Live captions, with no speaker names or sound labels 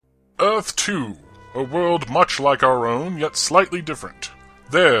Earth 2, a world much like our own, yet slightly different.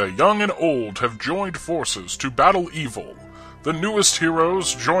 There, young and old have joined forces to battle evil, the newest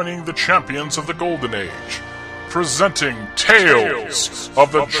heroes joining the champions of the Golden Age, presenting Tales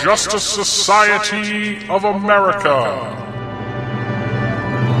of the Justice Society of America.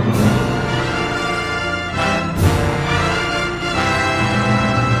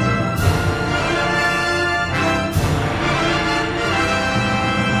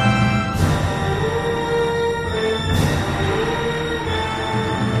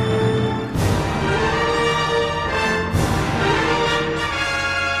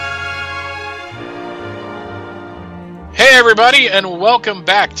 Hey everybody, and welcome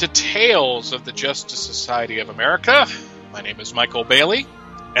back to Tales of the Justice Society of America. My name is Michael Bailey.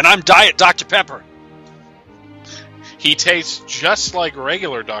 And I'm Diet Dr. Pepper. He tastes just like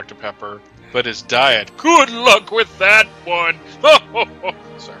regular Dr. Pepper, but is diet. Good luck with that one!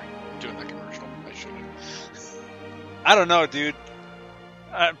 Sorry, I'm doing that commercial. I shouldn't. I don't know, dude.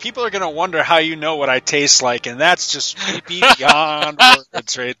 People are going to wonder how you know what I taste like, and that's just creepy beyond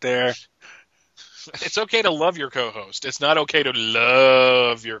words right there. It's okay to love your co-host. It's not okay to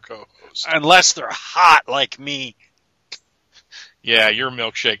love your co-host. Unless they're hot like me. Yeah, your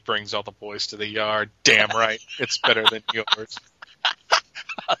milkshake brings all the boys to the yard. Damn right. It's better than yours.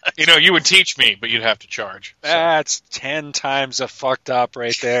 You know, you would teach me, but you'd have to charge. So. That's 10 times a fucked up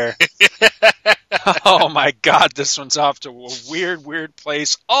right there. Oh my God, this one's off to a weird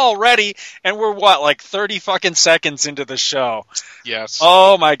place already, and we're like 30 fucking seconds into the show. Yes.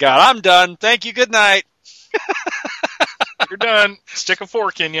 Oh my God, I'm done. Thank you, good night. You're done. Stick a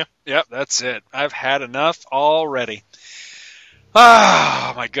fork in you. Yep, that's it. I've had enough already.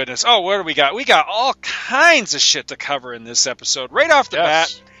 Oh my goodness. Oh, what do we got? We got all kinds of shit to cover in this episode. Right off the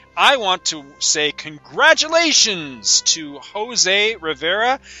bat, I want to say congratulations to Jose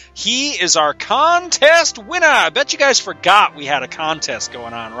Rivera. He is our contest winner. I bet you guys forgot we had a contest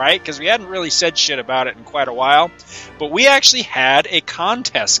going on, right? Because we hadn't really said shit about it in quite a while. But we actually had a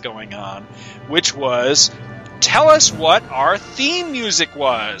contest going on, which was, tell us what our theme music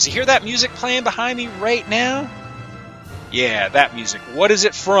was. You hear that music playing behind me right now? Yeah, that music. What is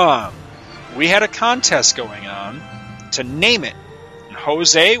it from? We had a contest going on to name it.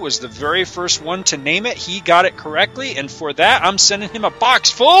 Jose was the very first one to name it. He got it correctly, and for that, I'm sending him a box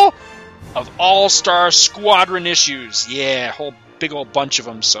full of All-Star Squadron issues. Yeah, a whole big old bunch of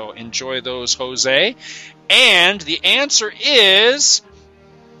them, so enjoy those, Jose. And the answer is,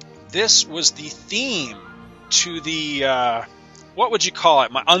 this was the theme to the, what would you call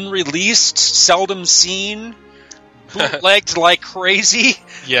it? My unreleased, seldom seen, bootlegged like crazy.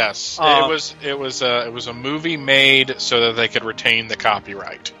 Yes, it was a movie made so that they could retain the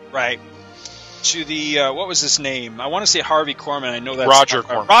copyright. Right. To the what was his name? I want to say Harvey Korman. I know that's Roger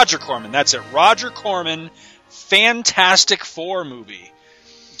Corman. Roger Corman. That's it. Roger Corman. Fantastic Four movie.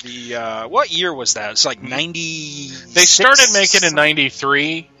 The what year was that? It's like 90. They started making it in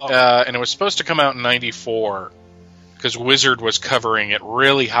 93, and it was supposed to come out in 94. Because Wizard was covering it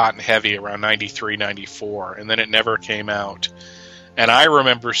really hot and heavy around 93, 94, and then it never came out. And I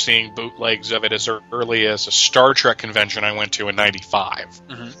remember seeing bootlegs of it as early as a Star Trek convention I went to in 95.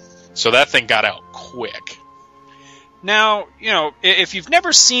 Mm-hmm. So that thing got out quick. Now, you know, if you've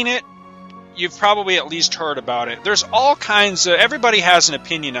never seen it, you've probably at least heard about it. There's all kinds of... Everybody has an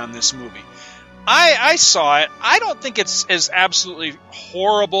opinion on this movie. I saw it. I don't think it's as absolutely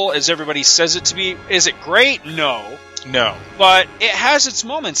horrible as everybody says it to be. Is it great? No. But it has its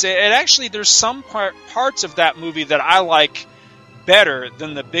moments. It actually, there's some parts of that movie that I like better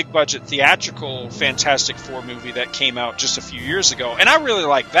than the big budget theatrical Fantastic Four movie that came out just a few years ago. And I really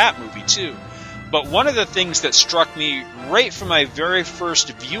like that movie too. But one of the things that struck me right from my very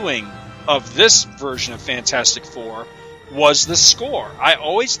first viewing of this version of Fantastic Four was the score. I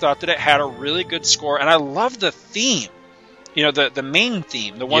always thought that it had a really good score, and I love the theme. You know, the main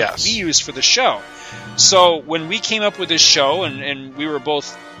theme, the one that we used for the show. So when we came up with this show, and we were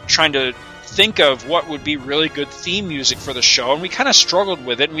both trying to think of what would be really good theme music for the show, and we kind of struggled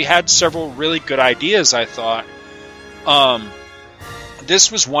with it, and we had several really good ideas, I thought. This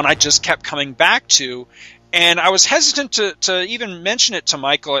was one I just kept coming back to, and I was hesitant to even mention it to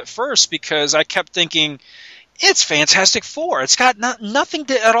Michael at first, because I kept thinking, it's Fantastic Four. It's got nothing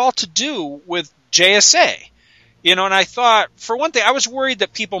at all to do with JSA. You know, and I thought, for one thing, I was worried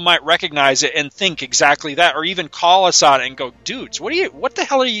that people might recognize it and think exactly that, or even call us on it and go, dudes, what the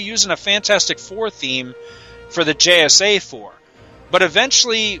hell are you using a Fantastic Four theme for the JSA for? But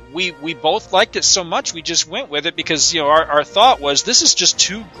eventually, we both liked it so much, we just went with it because, you know, our thought was, this is just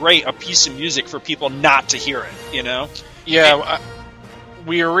too great a piece of music for people not to hear it, you know? Yeah,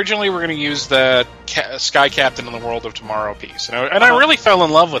 we originally were going to use the Sky Captain in the World of Tomorrow piece, and I really fell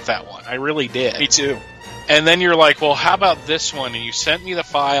in love with that one. I really did. Me too. And then you're like, well, how about this one? And you sent me the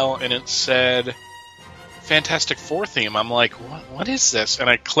file, and it said Fantastic Four theme. I'm like, what is this? And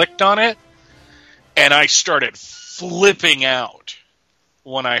I clicked on it, and I started flipping out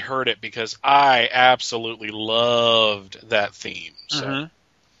when I heard it because I absolutely loved that theme. So.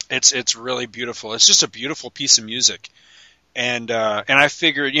 It's really beautiful. It's just a beautiful piece of music. And I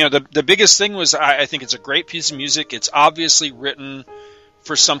figured, the biggest thing was I think it's a great piece of music. It's obviously written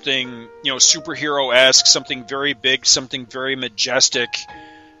for something, superhero-esque, something very big, something very majestic.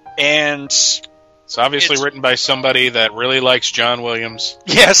 And it's obviously written by somebody that really likes John Williams.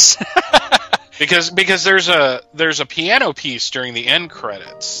 Yes. because there's a piano piece during the end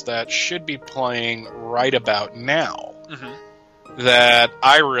credits that should be playing right about now. That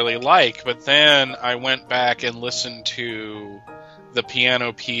I really like, but then I went back and listened to the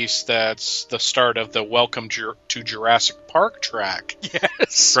piano piece that's the start of the Welcome to Jurassic Park track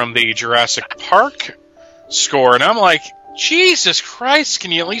from the Jurassic Park score, and I'm like, Jesus Christ,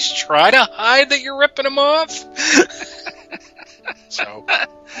 can you at least try to hide that you're ripping them off? So,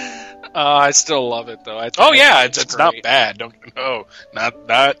 I still love it, though. It's not bad.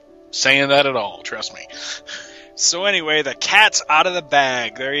 Not saying that at all, trust me. So anyway, the cat's out of the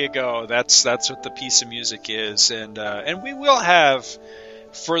bag. There you go. That's what the piece of music is, and we will have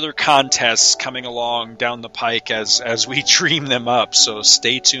further contests coming along down the pike as we dream them up. So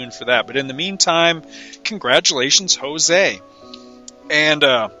stay tuned for that. But in the meantime, congratulations, Jose. And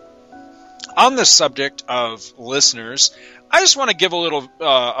on the subject of listeners, I just want to give a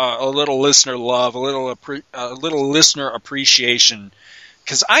little listener love, a little listener appreciation.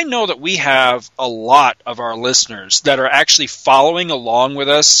 Because I know that we have a lot of our listeners that are actually following along with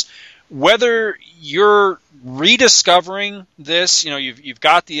us. Whether you're rediscovering this, you've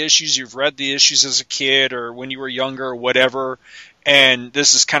got the issues, you've read the issues as a kid or when you were younger or whatever, and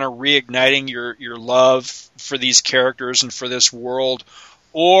this is kind of reigniting your love for these characters and for this world.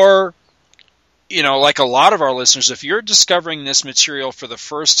 Or, like a lot of our listeners, if you're discovering this material for the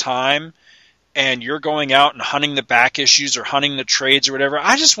first time, and you're going out and hunting the back issues or hunting the trades or whatever,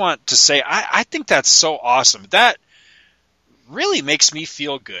 I just want to say I think that's so awesome. That really makes me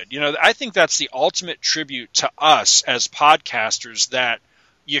feel good. I think that's the ultimate tribute to us as podcasters, that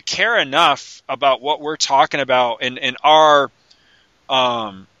you care enough about what we're talking about and our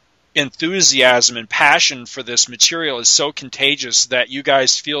enthusiasm and passion for this material is so contagious that you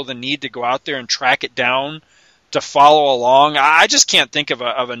guys feel the need to go out there and track it down to follow along. I just can't think of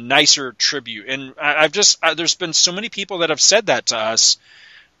a nicer tribute. And there's been so many people that have said that to us,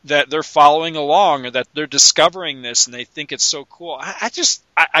 that they're following along or that they're discovering this and they think it's so cool.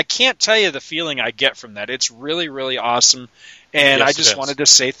 I can't tell you the feeling I get from that. It's really, really awesome. And yes, I just wanted to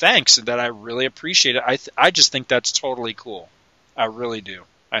say thanks and that I really appreciate it. I just think that's totally cool. I really do.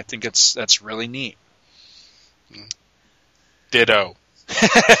 I think that's really neat. Ditto.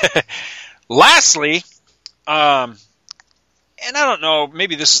 Lastly, and I don't know,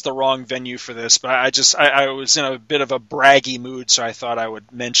 maybe this is the wrong venue for this, but I was in a bit of a braggy mood, so I thought I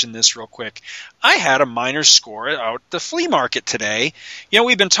would mention this real quick. I had a minor score out at the flea market today.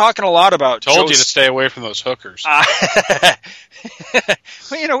 We've been talking a lot about... Told you to stay away from those hookers.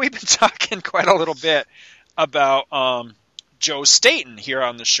 Well, we've been talking quite a little bit about Joe Staten here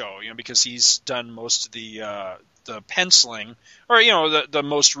on the show, because he's done most of the penciling, or the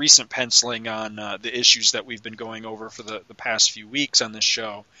most recent penciling on the issues that we've been going over for the past few weeks on this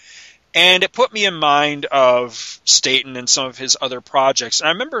show. And it put me in mind of Staten and some of his other projects. And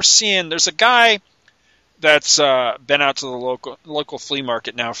I remember seeing there's a guy that's been out to the local flea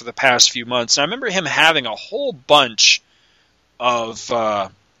market now for the past few months. And I remember him having a whole bunch of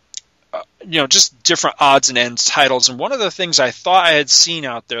just different odds and ends titles. And one of the things I thought I had seen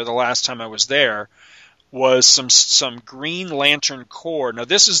out there the last time I was there was some Green Lantern Corps. Now,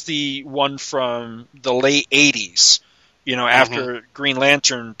 this is the one from the late 80s, after Green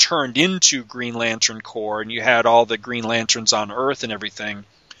Lantern turned into Green Lantern Corps, and you had all the Green Lanterns on Earth and everything.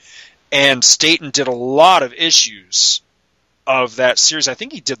 And Staten did a lot of issues of that series. I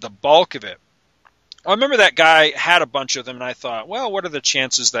think he did the bulk of it. I remember that guy had a bunch of them, and I thought, well, what are the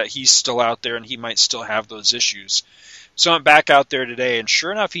chances that he's still out there and he might still have those issues? So I went back out there today, and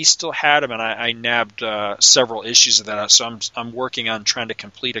sure enough, he still had them, and I nabbed several issues of that. So I'm working on trying to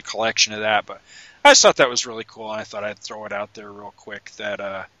complete a collection of that. But I just thought that was really cool, and I thought I'd throw it out there real quick. That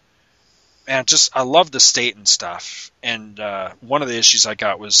I love the Staten stuff. And one of the issues I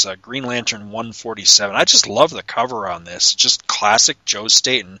got was Green Lantern 147. I just love the cover on this. Just classic Joe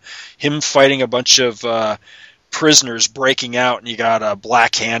Staten. Him fighting a bunch of prisoners breaking out, and you got a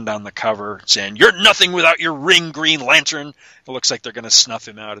Black Hand on the cover saying, "You're nothing without your ring, Green Lantern." It looks like they're going to snuff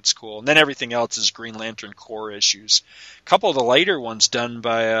him out. It's cool. And then everything else is Green Lantern Corps issues. A couple of the later ones done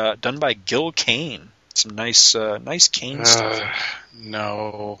by Gil Kane. Some nice Kane stuff.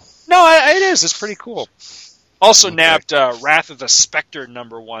 No, it is. It's pretty cool. Also nabbed Wrath of the Spectre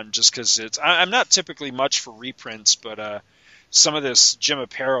 #1 just because I'm not typically much for reprints, but some of this Jim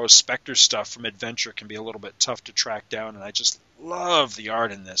Aparo Spectre stuff from Adventure can be a little bit tough to track down, and I just love the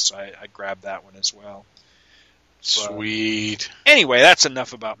art in this, so I grabbed that one as well. Sweet. Anyway, that's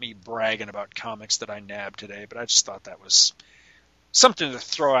enough about me bragging about comics that I nabbed today, but I just thought that was something to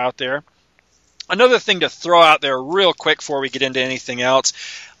throw out there. Another thing to throw out there real quick before we get into anything else,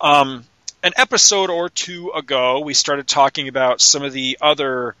 an episode or two ago, we started talking about some of the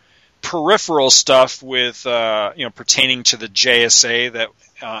other peripheral stuff with, pertaining to the JSA that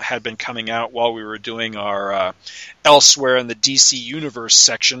had been coming out while we were doing our Elsewhere in the DC Universe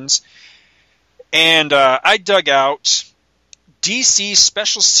sections. And I dug out DC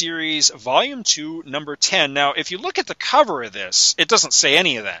Special Series Volume 2, Number 10. Now, if you look at the cover of this, it doesn't say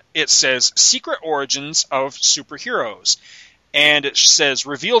any of that. It says Secret Origins of Superheroes. And it says,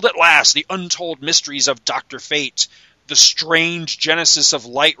 revealed at last, the untold mysteries of Dr. Fate, the strange genesis of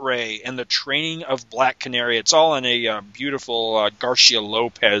Light Ray, and the training of Black Canary. It's all in a beautiful Garcia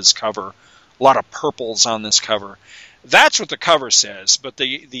Lopez cover. A lot of purples on this cover. That's what the cover says, but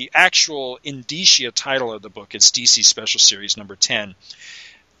the actual indicia title of the book is DC Special Series Number 10.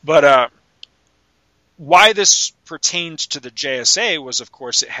 But why this pertained to the JSA was, of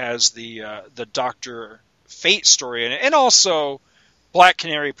course, it has the Dr. Fate story in it, and also Black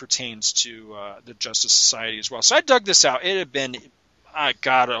Canary pertains to the Justice Society as well. So I dug this out. It had been,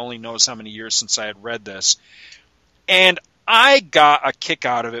 God only knows how many years since I had read this. And I got a kick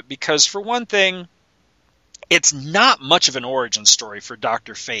out of it because, for one thing, it's not much of an origin story for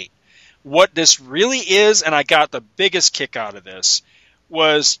Dr. Fate. What this really is, and I got the biggest kick out of this,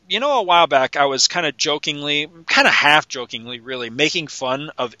 was, a while back I was kind of half-jokingly really, making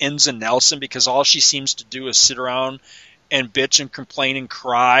fun of Enza Nelson because all she seems to do is sit around and bitch and complain and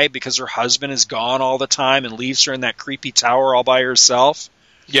cry because her husband is gone all the time and leaves her in that creepy tower all by herself.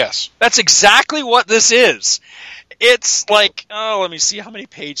 Yes. That's exactly what this is. It's like, let me see, how many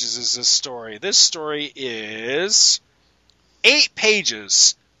pages is this story? This story is 8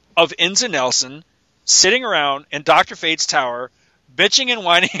 pages of Enza Nelson sitting around in Dr. Fate's tower, bitching and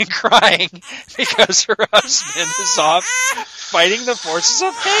whining and crying because her husband is off fighting the forces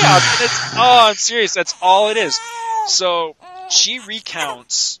of chaos. I'm serious, that's all it is. So she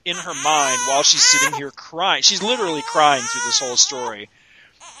recounts in her mind while she's sitting here crying. She's literally crying through this whole story.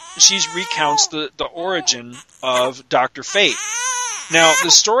 She recounts the origin of Dr. Fate. Now,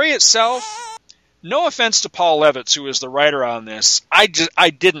 the story itself, no offense to Paul Levitz, who is the writer on this, I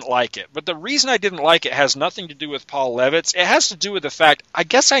didn't like it. But the reason I didn't like it has nothing to do with Paul Levitz. It has to do with the fact, I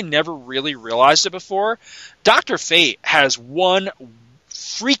guess I never really realized it before, Dr. Fate has one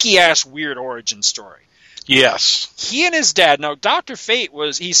freaky-ass weird origin story. Yes. He and his dad, now Dr. Fate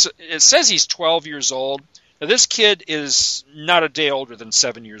it says he's 12 years old. Now, this kid is not a day older than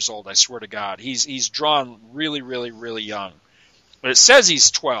 7 years old, I swear to God. He's drawn really, really, really young. But it says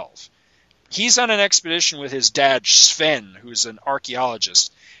he's 12. He's on an expedition with his dad, Sven, who's an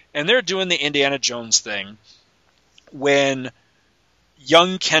archaeologist. And they're doing the Indiana Jones thing when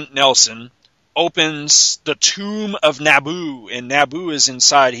young Kent Nelson opens the tomb of Naboo. And Naboo is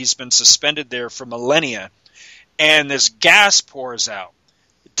inside. He's been suspended there for millennia. And this gas pours out.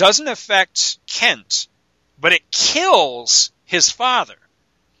 It doesn't affect Kent, but it kills his father.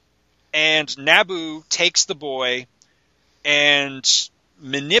 And Naboo takes the boy and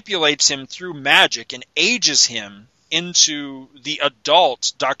manipulates him through magic and ages him into the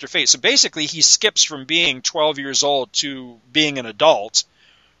adult Dr. Fate. So basically he skips from being 12 years old to being an adult.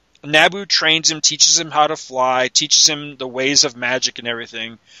 Naboo trains him, teaches him how to fly, teaches him the ways of magic and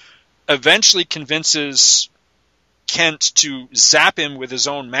everything. Eventually convinces Kent to zap him with his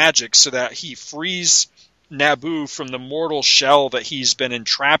own magic so that he frees Naboo from the mortal shell that he's been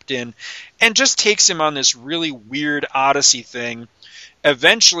entrapped in, and just takes him on this really weird odyssey thing.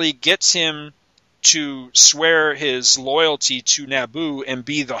 Eventually gets him to swear his loyalty to Naboo and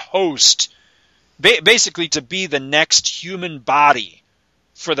be the host, basically to be the next human body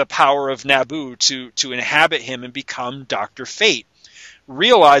for the power of Naboo to inhabit him and become Dr. Fate.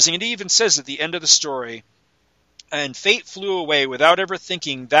 Realizing, and he even says at the end of the story, and Fate flew away without ever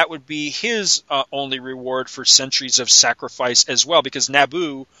thinking that would be his only reward for centuries of sacrifice as well, because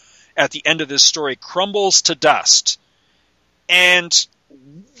Naboo, at the end of this story, crumbles to dust. And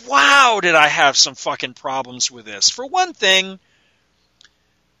wow, did I have some fucking problems with this. For one thing,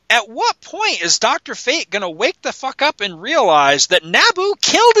 at what point is Dr. Fate going to wake the fuck up and realize that Nabu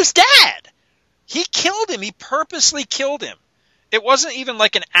killed his dad? He killed him. He purposely killed him. It wasn't even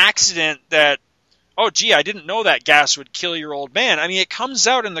like an accident that, oh, gee, I didn't know that gas would kill your old man. I mean, it comes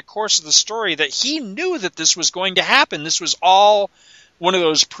out in the course of the story that he knew that this was going to happen. This was all one of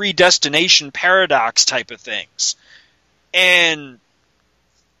those predestination paradox type of things. And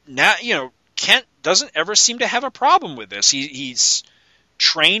now, Kent doesn't ever seem to have a problem with this. He's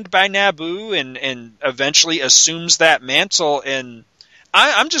trained by Nabu and eventually assumes that mantle. And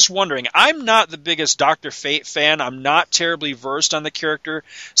I'm just wondering, I'm not the biggest Dr. Fate fan. I'm not terribly versed on the character.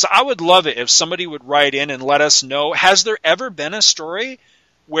 So I would love it if somebody would write in and let us know, has there ever been a story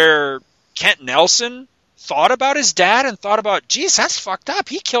where Kent Nelson thought about his dad and thought about, geez, that's fucked up.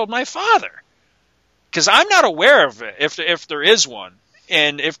 He killed my father. Because I'm not aware of it, if there is one.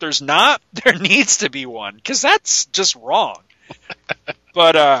 And if there's not, there needs to be one. Because that's just wrong.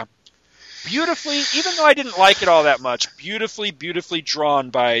 But beautifully, even though I didn't like it all that much, beautifully drawn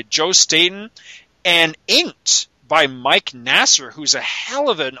by Joe Staton and inked by Mike Nasser, who's a hell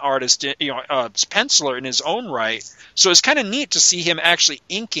of an artist, penciler in his own right. So it's kind of neat to see him actually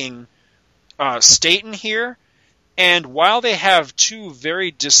inking Staton here. And while they have two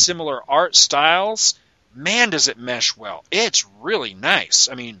very dissimilar art styles, man, does it mesh well. It's really nice.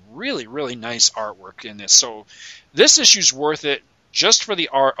 I mean, really, really nice artwork in this. So this issue's worth it just for the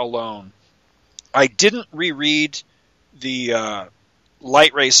art alone. I didn't reread the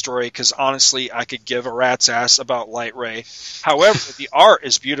Light Ray story because honestly, I could give a rat's ass about Light Ray. However, the art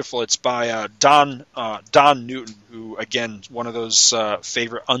is beautiful. It's by Don Newton, who again, one of those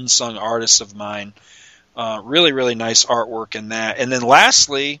favorite unsung artists of mine. Really, really nice artwork in that. And then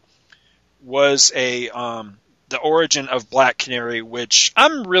lastly was the origin of Black Canary, which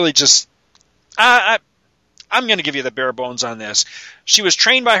I'm really just I'm going to give you the bare bones on this. She was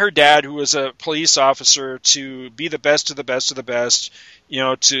trained by her dad, who was a police officer, to be the best of the best of the best,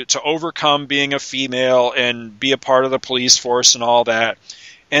 to overcome being a female and be a part of the police force and all that.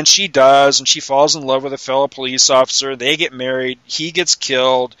 And she does, and she falls in love with a fellow police officer. They get married. He gets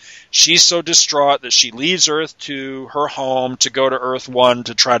killed. She's so distraught that she leaves Earth 2, her home, to go to Earth 1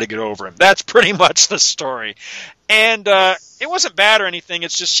 to try to get over him. That's pretty much the story. And it wasn't bad or anything.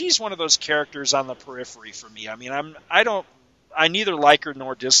 It's just she's one of those characters on the periphery for me. I mean, I neither like her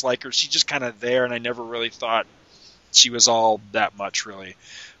nor dislike her. She's just kind of there, and I never really thought she was all that much, really.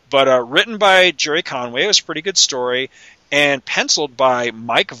 But written by Jerry Conway, it was a pretty good story. And penciled by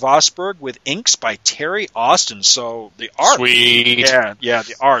Mike Vosberg with inks by Terry Austin. So the art, sweet, yeah,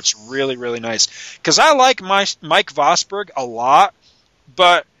 the art's really, really nice. Because I like Mike Vosberg a lot,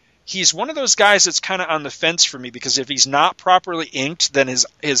 but he's one of those guys that's kind of on the fence for me. Because if he's not properly inked, then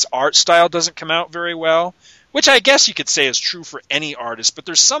his art style doesn't come out very well. Which I guess you could say is true for any artist. But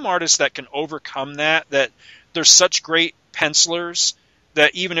there's some artists that can overcome that. That they're such great pencilers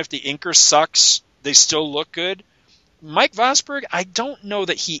that even if the inker sucks, they still look good. Mike Vosberg, I don't know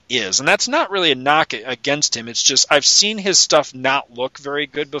that he is, and that's not really a knock against him. It's just I've seen his stuff not look very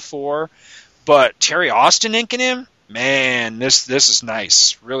good before, but Terry Austin inking him, man, this is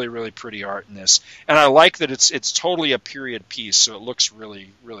nice. Really, really pretty art in this, and I like that it's totally a period piece, so it looks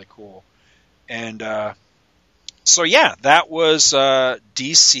really, really cool. And so yeah, that was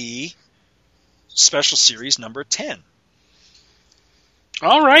DC Special Series number 10.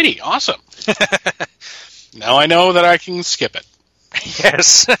 Alrighty, awesome. Now I know that I can skip it.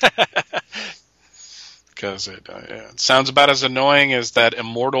 Yes. Because it sounds about as annoying as that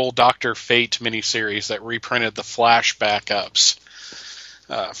Immortal Dr. Fate miniseries that reprinted the Flash backups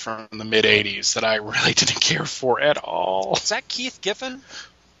from the mid-'80s that I really didn't care for at all. Is that Keith Giffen?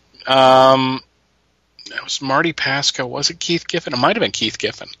 That was Marty Pasco. Was it Keith Giffen? It might have been Keith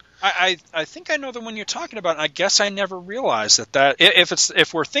Giffen. I think I know the one you're talking about, and I guess I never realized that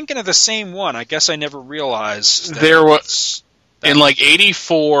if we're thinking of the same one, I guess I never realized that there was in like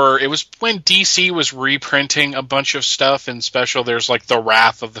 '84. It was when DC was reprinting a bunch of stuff in special. There's like the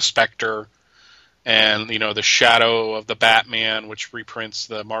Wrath of the Spectre, and the Shadow of the Batman, which reprints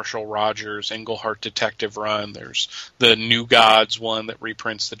the Marshall Rogers Englehart Detective run. There's the New Gods one that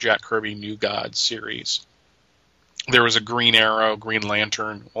reprints the Jack Kirby New Gods series. There was a Green Arrow, Green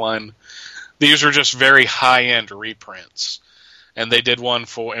Lantern one. These are just very high-end reprints. And they did one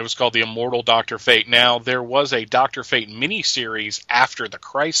it was called The Immortal Dr. Fate. Now, there was a Dr. Fate miniseries after the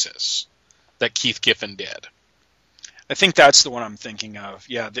Crisis that Keith Giffen did. I think that's the one I'm thinking of.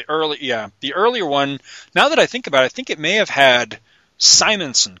 Yeah, the earlier one, now that I think about it, I think it may have had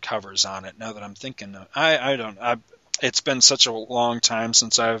Simonson covers on it, now that I'm thinking. It's been such a long time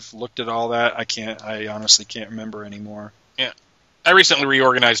since I've looked at all that. I honestly can't remember anymore. Yeah. I recently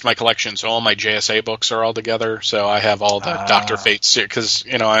reorganized my collection, so all my JSA books are all together. So I have all the Dr. Fate, because,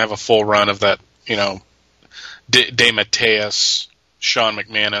 I have a full run of that, DeMatteis, Sean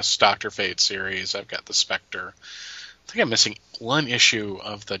McManus, Dr. Fate series. I've got the Spectre. I think I'm missing one issue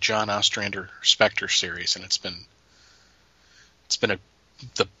of the John Ostrander Spectre series, and it's been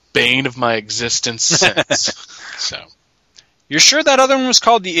the bane of my existence since. So, you're sure that other one was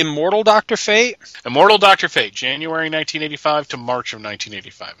called the Immortal Dr. Fate? Immortal Dr. Fate, January 1985 to March of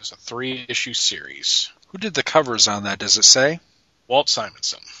 1985. It was a 3-issue series. Who did the covers on that? Does it say? Walt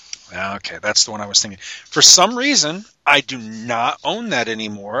Simonson. Okay, that's the one I was thinking. For some reason, I do not own that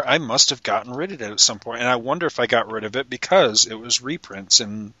anymore. I must have gotten rid of it at some point, and I wonder if I got rid of it because it was reprints,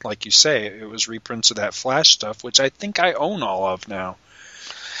 and like you say, it was reprints of that Flash stuff, which I think I own all of now.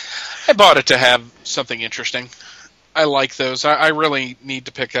 I bought it to have something interesting. I like those. I really need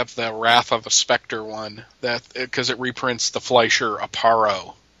to pick up the Wrath of the Spectre one, because it reprints the Fleischer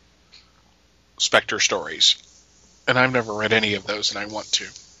Aparo Spectre stories, and I've never read any of those, and I want to.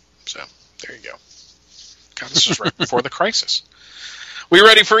 So, there you go. God, this was right before the crisis. We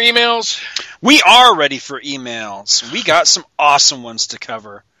ready for emails? We are ready for emails. We got some awesome ones to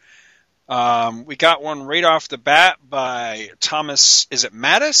cover. We got one right off the bat by Thomas. Is it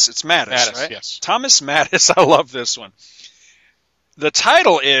Mattis? It's Mattis, right? Yes. Thomas Mattis. I love this one. The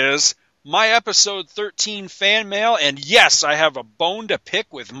title is My Episode 13 Fan Mail, and yes, I have a bone to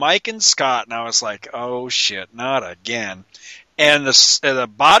pick with Mike and Scott. And I was like, oh shit, not again. And the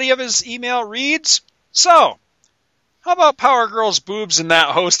body of his email reads, so, how about Power Girl's boobs in that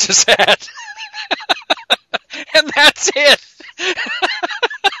hostess hat? And that's it.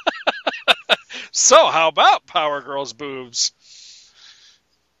 So, how about Power Girl's boobs?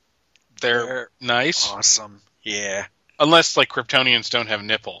 They're nice. Awesome. Yeah. Unless, Kryptonians don't have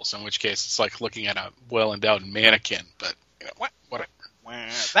nipples, in which case it's like looking at a well-endowed mannequin. But, whatever.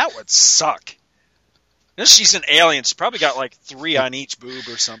 That would suck. She's an alien. She's probably got 3 on each boob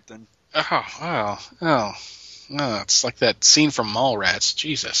or something. Oh, it's like that scene from Mallrats.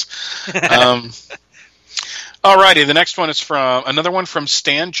 Jesus. Alrighty, the next one is from another one from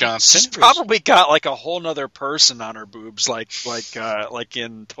Stan Johnson. She's probably got a whole nother person on her boobs, like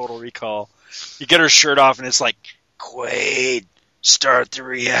in Total Recall. You get her shirt off and it's like, Quaid, start the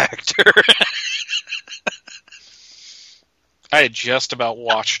reactor. I had just about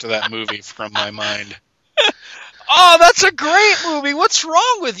watched that movie from my mind. Oh, that's a great movie. What's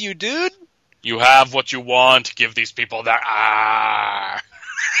wrong with you, dude? You have what you want. Give these people that.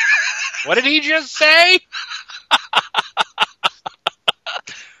 What did he just say?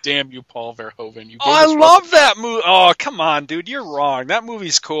 Damn you, Paul Verhoeven. I love that movie. Oh, come on, dude. You're wrong. That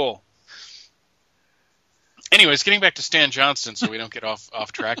movie's cool. Anyways, getting back to Stan Johnson so we don't get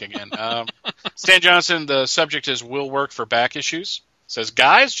off track again. Stan Johnson, the subject is will work for back issues. Says,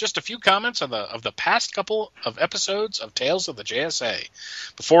 guys, just a few comments of the past couple of episodes of Tales of the JSA.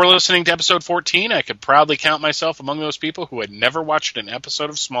 Before listening to episode 14, I could proudly count myself among those people who had never watched an episode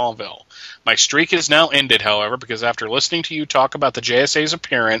of Smallville. My streak is now ended, however, because after listening to you talk about the JSA's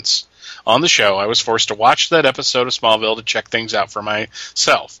appearance on the show, I was forced to watch that episode of Smallville to check things out for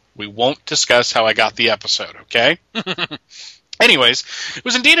myself. We won't discuss how I got the episode, okay? Anyways, it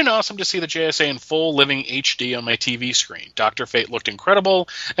was indeed awesome to see the JSA in full living HD on my TV screen. Dr. Fate looked incredible,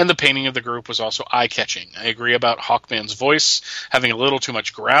 and the painting of the group was also eye-catching. I agree about Hawkman's voice having a little too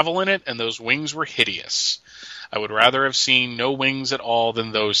much gravel in it, and those wings were hideous. I would rather have seen no wings at all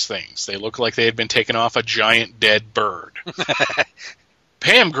than those things. They look like they had been taken off a giant dead bird.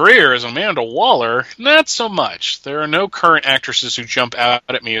 Pam Grier as Amanda Waller, not so much. There are no current actresses who jump out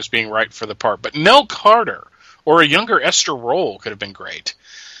at me as being right for the part, but Nell Carter or a younger Esther Roll could have been great,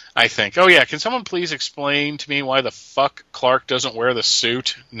 I think. Oh, yeah, can someone please explain to me why the fuck Clark doesn't wear the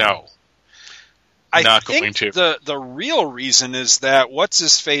suit? No. I think the real reason is that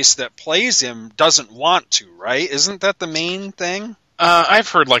what's-his-face that plays him doesn't want to, right? Isn't that the main thing? I've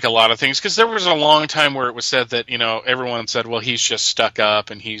heard a lot of things, because there was a long time where it was said that, everyone said, well, he's just stuck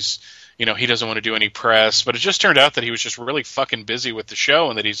up and he's... he doesn't want to do any press, but it just turned out that he was just really fucking busy with the show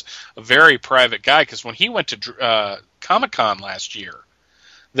and that he's a very private guy, because when he went to Comic-Con last year,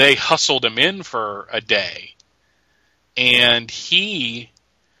 they hustled him in for a day, and he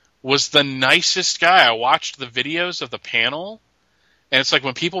was the nicest guy. I watched the videos of the panel, and it's like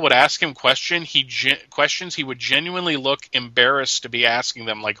when people would ask him questions, he would genuinely look embarrassed to be asking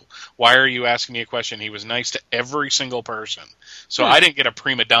them, like, why are you asking me a question? He was nice to every single person. So I didn't get a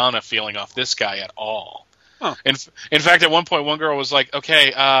prima donna feeling off this guy at all. Huh. In fact, at one point, one girl was like,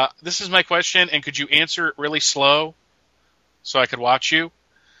 okay, this is my question, and could you answer it really slow? so I could watch you?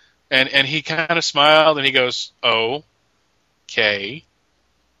 And he kind of smiled, and he goes, oh, okay,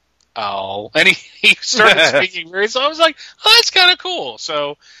 and he started speaking very, so I was like, oh, that's kind of cool.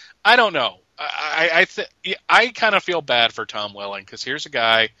 So I don't know. I kind of feel bad for Tom Welling, because here's a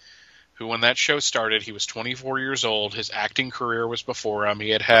guy who, when that show started, he was 24 years old. His acting career was before him. He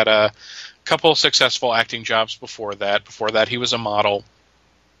had a couple of successful acting jobs before that. Before that, he was a model.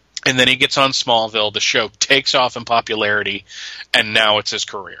 And then he gets on Smallville. The show takes off in popularity, and now it's his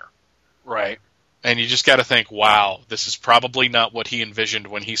career. Right. And you just got to think, wow, this is probably not what he envisioned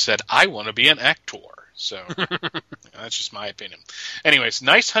when he said, I want to be an actor. So that's just my opinion. Anyways,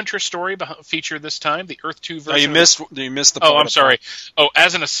 nice Huntress story featured this time. The Earth 2 version. You missed the part. Oh, I'm sorry. Oh,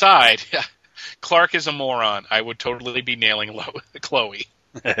 as an aside, Clark is a moron. I would totally be nailing Chloe.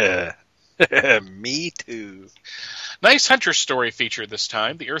 Me too. Nice Huntress story featured this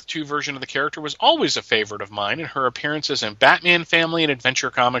time. The Earth 2 version of the character was always a favorite of mine, and her appearances in Batman Family and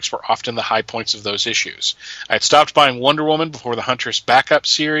Adventure Comics were often the high points of those issues. I had stopped buying Wonder Woman before the Huntress backup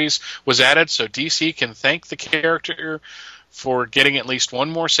series was added, so DC can thank the character for getting at least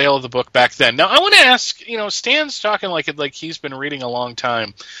one more sale of the book back then. Now, I want to ask, Stan's talking like he's been reading a long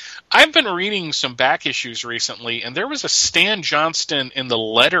time. I've been reading some back issues recently, and there was a Stan Johnston in the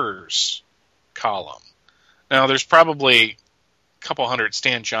letters column. Now, there's probably a couple hundred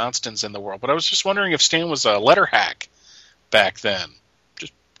Stan Johnstons in the world, but I was just wondering if Stan was a letter hack back then.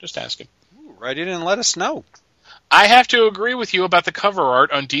 Just asking. Ooh, write in and let us know. I have to agree with you about the cover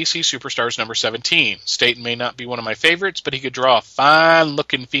art on DC Superstars number 17. Staten may not be one of my favorites, but he could draw a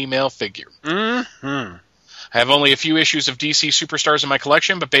fine-looking female figure. Mm-hmm. I have only a few issues of DC Superstars in my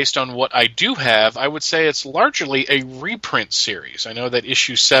collection, but based on what I do have, I would say it's largely a reprint series. I know that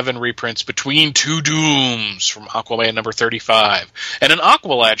issue 7 reprints Between Two Dooms from Aquaman number 35, and an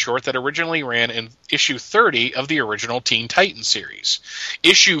Aqualad short that originally ran in issue 30 of the original Teen Titans series.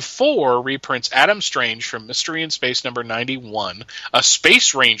 Issue 4 reprints Adam Strange from Mystery in Space number 91, a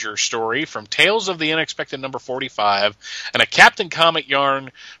Space Ranger story from Tales of the Unexpected number 45, and a Captain Comet yarn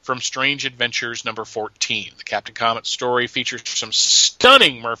from Strange Adventures number 14. The Captain Comet story features some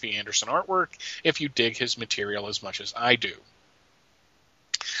stunning Murphy Anderson artwork if you dig his material as much as I do.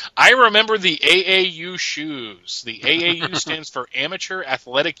 I remember the AAU shoes. The AAU stands for Amateur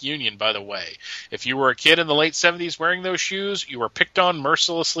Athletic Union, by the way. If you were a kid in the late 70s wearing those shoes, you were picked on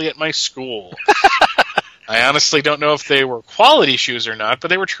mercilessly at my school. I honestly don't know if they were quality shoes or not, but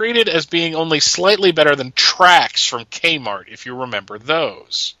they were treated as being only slightly better than Tracks from Kmart, if you remember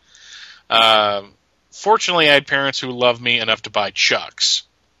those. Fortunately, I had parents who loved me enough to buy Chucks.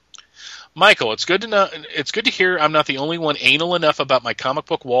 Michael, it's good to hear I'm not the only one anal enough about my comic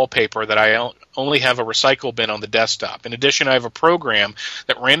book wallpaper that I only have a recycle bin on the desktop. In addition, I have a program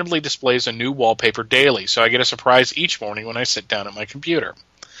that randomly displays a new wallpaper daily, so I get a surprise each morning when I sit down at my computer.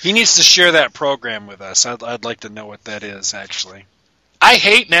 He needs to share that program with us. I'd like to know what that is, actually. I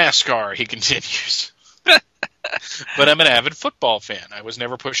hate NASCAR, he continues. But I'm an avid football fan. I was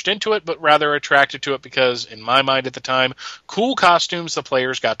never pushed into it, but rather attracted to it because, in my mind at the time, cool costumes the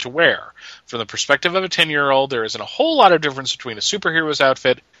players got to wear. From the perspective of a 10-year-old, there isn't a whole lot of difference between a superhero's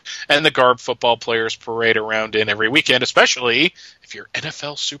outfit and the garb football players parade around in every weekend, especially if you're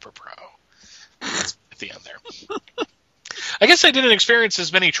NFL Super Pro. That's at the end there. I guess I didn't experience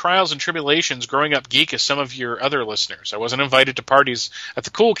as many trials and tribulations growing up geek as some of your other listeners. I wasn't invited to parties at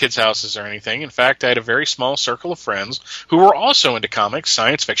the cool kids' houses or anything. In fact, I had a very small circle of friends who were also into comics,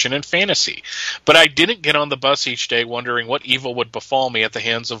 science fiction, and fantasy. But I didn't get on the bus each day wondering what evil would befall me at the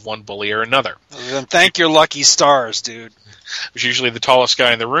hands of one bully or another. Then thank your lucky stars, dude. I was usually the tallest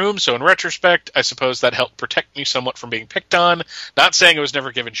guy in the room, so in retrospect, I suppose that helped protect me somewhat from being picked on. Not saying I was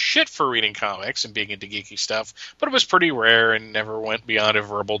never given shit for reading comics and being into geeky stuff, but it was pretty rare and never went beyond a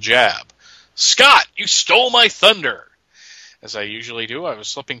verbal jab. Scott, you stole my thunder! As I usually do, I was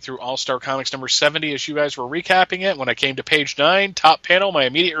slipping through All-Star Comics number 70 as you guys were recapping it. When I came to page 9, top panel, my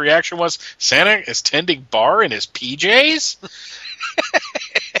immediate reaction was, Santa is tending bar in his PJs?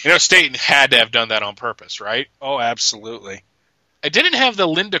 Staten had to have done that on purpose, right? Oh, absolutely. I didn't have the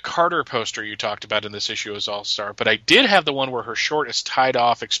Linda Carter poster you talked about in this issue as All-Star, but I did have the one where her short is tied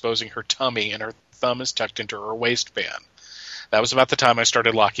off, exposing her tummy, and her thumb is tucked into her waistband. That was about the time I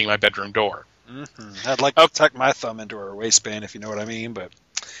started locking my bedroom door. Mm-hmm. I'd like to tuck my thumb into her waistband, if you know what I mean, but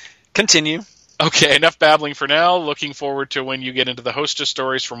continue. Okay, enough babbling for now. Looking forward to when you get into the Hostess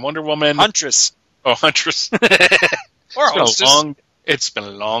stories from Wonder Woman. Huntress. Oh, Huntress. Or Hostess. It's been a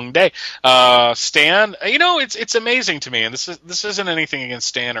long day. Stan, it's amazing to me, and this isn't anything against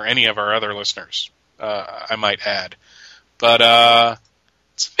Stan or any of our other listeners, I might add. But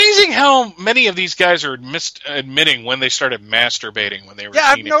It's amazing how many of these guys are admitting when they started masturbating when they were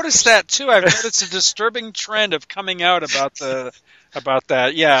I've teenagers. noticed that too. I've noticed a disturbing trend of coming out about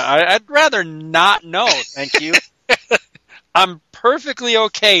that. Yeah, I'd rather not know, thank you. I'm perfectly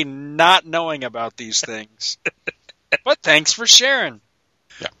okay not knowing about these things. But thanks for sharing.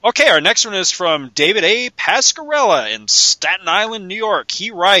 Yeah. Okay, our next one is from David A. Pascarella in Staten Island, New York. He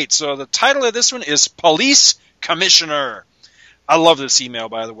writes, so the title of this one is Police Commissioner. I love this email,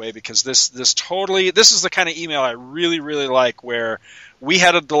 by the way, because this is the kind of email I really, really like, where we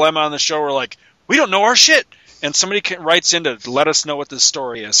had a dilemma on the show where, like, we don't know our shit. And somebody writes in to let us know what this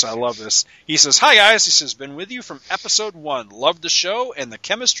story is. I love this. He says, hi, guys. He says, been with you from episode 1. Love the show and the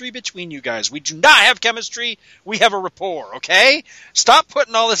chemistry between you guys. We do not have chemistry. We have a rapport, okay? Stop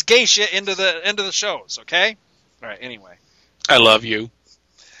putting all this gay shit into the shows, okay? All right, anyway. I love you.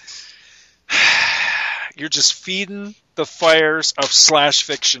 You're just feeding the fires of slash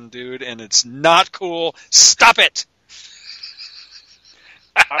fiction, dude, and it's not cool. Stop it!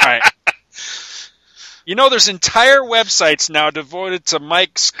 All right. You know, there's entire websites now devoted to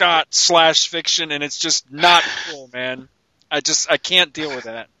Mike Scott slash fiction, and it's just not cool, man. I can't deal with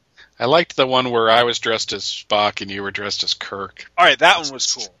that. I liked the one where I was dressed as Spock and you were dressed as Kirk. All right, that one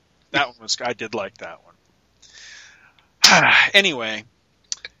was cool. I did like that one. Anyway,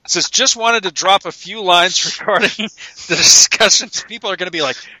 it says, just wanted to drop a few lines regarding the discussions. People are going to be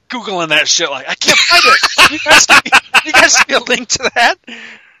like Googling that shit, like, I can't find it. You guys see a link to that?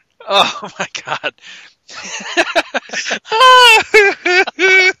 Oh my god.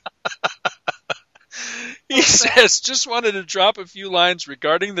 He says, just wanted to drop a few lines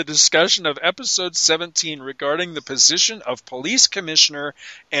regarding the discussion of episode 17 regarding the position of police commissioner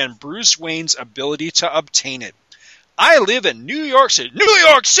and Bruce Wayne's ability to obtain it. I live in New York City. New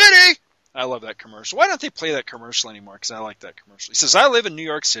York City! I love that commercial. Why don't they play that commercial anymore? Because I like that commercial. He says, I live in New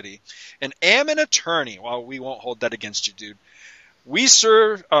York City and am an attorney. Well, we won't hold that against you, dude. Who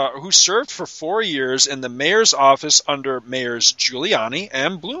served for 4 years in the mayor's office under mayors Giuliani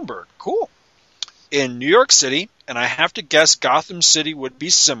and Bloomberg. Cool. In New York City, and I have to guess Gotham City would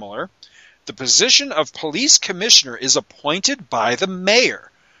be similar, the position of police commissioner is appointed by the mayor.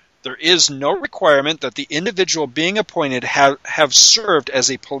 There is no requirement that the individual being appointed have served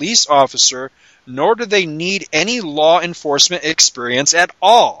as a police officer, nor do they need any law enforcement experience at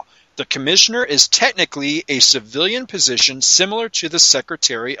all. The commissioner is technically a civilian position similar to the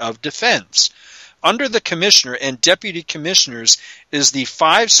Secretary of Defense. Under the commissioner and deputy commissioners is the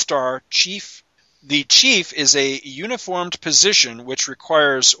 5-star chief. The chief is a uniformed position which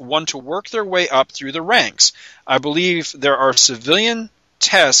requires one to work their way up through the ranks. I believe there are civilian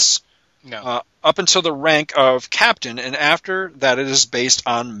tests up until the rank of captain, and after that it is based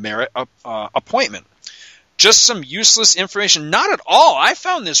on merit appointment. Just some useless information. Not at all. I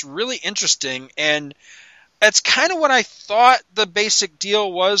found this really interesting, and that's kind of what I thought the basic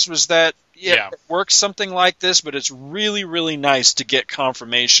deal was that it works something like this, but it's really, really nice to get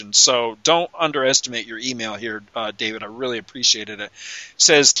confirmation. So don't underestimate your email here, David. I really appreciated it. It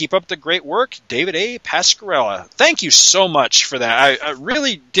says, keep up the great work, David A. Pascarella. Thank you so much for that. I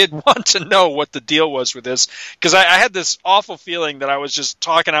really did want to know what the deal was with this, because I had this awful feeling that I was just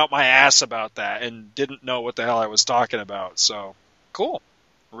talking out my ass about that and didn't know what the hell I was talking about. So, cool.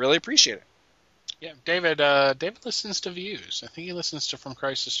 Really appreciate it. Yeah, David listens to Views. I think he listens to From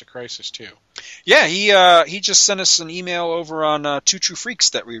Crisis to Crisis, too. Yeah, he just sent us an email over on Two True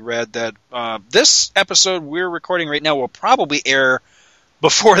Freaks that we read that this episode we're recording right now will probably air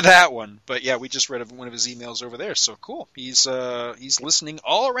before that one. But yeah, we just read one of his emails over there, so cool. He's listening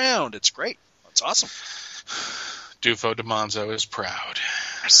all around. It's great. It's awesome. Dufo DiManzo is proud.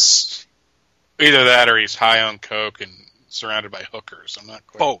 Yes. Either that or he's high on coke and surrounded by hookers. I'm not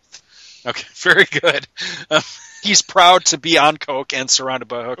quite... Both. Okay, very good. He's proud to be on coke and surrounded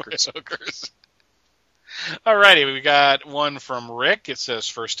by hookers. Alrighty, we got one from Rick. It says,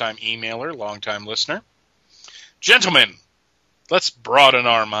 first-time emailer, long-time listener. Gentlemen, let's broaden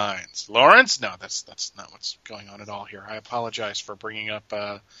our minds. Lawrence? No, that's not what's going on at all here. I apologize for bringing up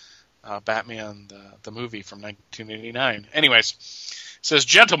Batman, the movie from 1989. Anyways... Says,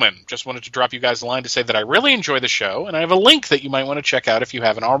 gentlemen, just wanted to drop you guys a line to say that I really enjoy the show, and I have a link that you might want to check out if you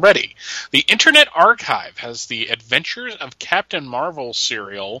haven't already. The Internet Archive has the Adventures of Captain Marvel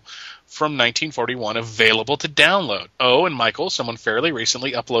serial from 1941 available to download. Oh, and Michael, someone fairly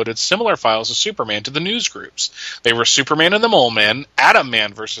recently uploaded similar files of Superman to the news groups. They were Superman and the Mole Men, Atom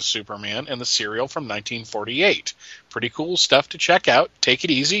Man vs. Superman, and the serial from 1948. Pretty cool stuff to check out. Take it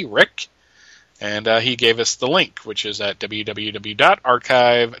easy, Rick. And he gave us the link, which is at www.archive.org.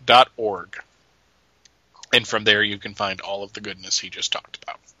 And from there, you can find all of the goodness he just talked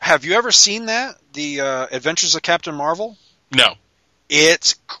about. Have you ever seen that? The Adventures of Captain Marvel? No.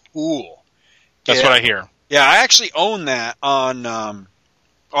 It's cool. That's what I hear. Yeah, I actually own that on.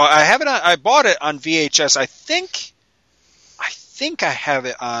 I have it. I bought it on VHS. I think I have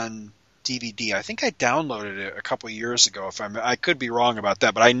it on DVD. I think I downloaded it a couple years ago. I could be wrong about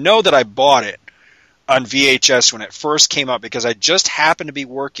that, but I know that I bought it on VHS when it first came up because I just happened to be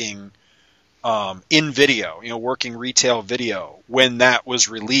working in video, working retail video when that was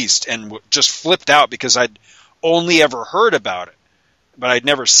released, and just flipped out because I'd only ever heard about it, but I'd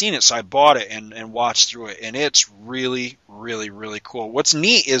never seen it, so I bought it and watched through it, and it's really, really, really cool. What's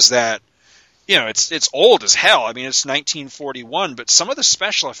neat is that, it's old as hell. I mean, it's 1941, but some of the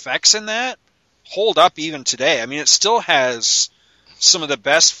special effects in that hold up even today. I mean, it still has some of the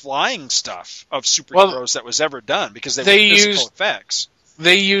best flying stuff of superheroes that was ever done because they were physical effects.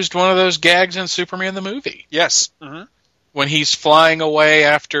 They used one of those gags in Superman the movie. Yes. Mm-hmm. When he's flying away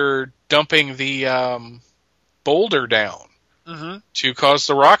after dumping the boulder down to cause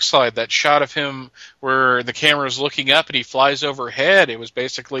the rock slide, that shot of him where the camera's looking up and he flies overhead, it was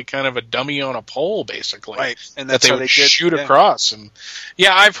basically kind of a dummy on a pole, basically. Right. And that's that they would shoot across. And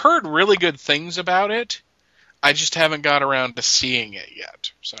yeah, I've heard really good things about it. I just haven't got around to seeing it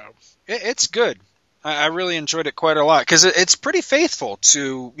yet. So it's good. I really enjoyed it quite a lot because it's pretty faithful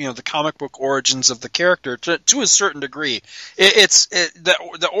to the comic book origins of the character to a certain degree.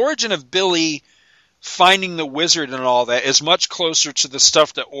 The origin of Billy finding the wizard and all that is much closer to the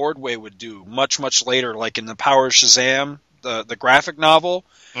stuff that Ordway would do much later, like in the Power of Shazam, the graphic novel,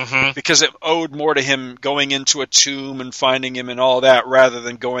 because it owed more to him going into a tomb and finding him and all that rather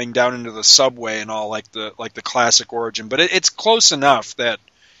than going down into the subway and all like the classic origin. But it's close enough that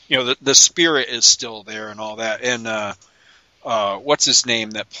the spirit is still there and all that. And what's his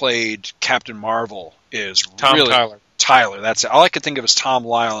name that played Captain Marvel is Tom Tyler. That's it. All I could think of is Tom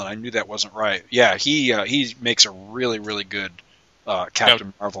Lyle, and I knew that wasn't right. Yeah, he makes a really, really good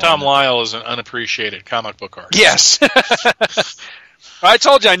Captain Marvel. Tom Lyle is an unappreciated comic book artist. Yes. I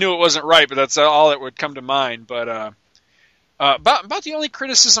told you I knew it wasn't right, but that's all that would come to mind. But about the only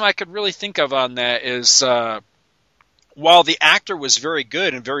criticism I could really think of on that is while the actor was very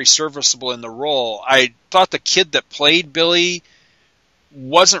good and very serviceable in the role, I thought the kid that played Billy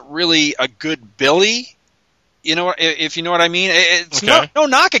wasn't really a good Billy. If you know what I mean. It's no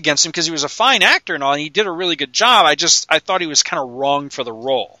knock against him because he was a fine actor and all, and he did a really good job. I thought he was kind of wrong for the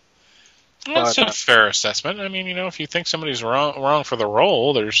role. Well, that's a fair assessment. I mean, if you think somebody's wrong for the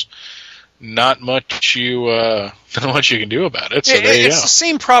role, there's not much you can do about it. So it's the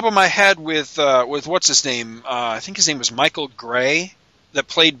same problem I had with what's his name? I think his name was Michael Gray that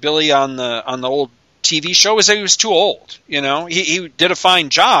played Billy on the old TV show. Was that he was too old. He did a fine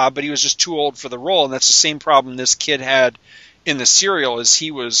job, but he was just too old for the role, and that's the same problem this kid had in the serial. Is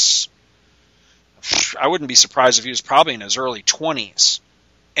he was, I wouldn't be surprised if he was probably in his early 20s.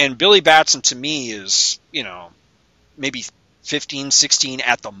 And Billy Batson to me is, maybe 15, 16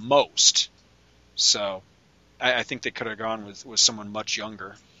 at the most. So I think they could have gone with someone much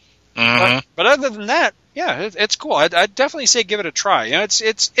younger. But other than that, yeah, it's cool. I'd definitely say give it a try.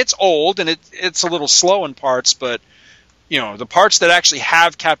 It's old and it's a little slow in parts, but the parts that actually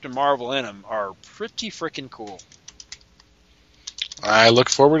have Captain Marvel in them are pretty freaking cool. I look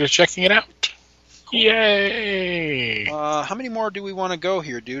forward to checking it out. Cool. Yay! How many more do we want to go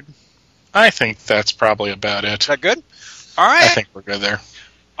here, dude? I think that's probably about it. Is that good? All right. I think we're good there.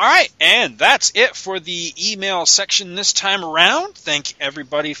 All right, and that's it for the email section this time around. Thank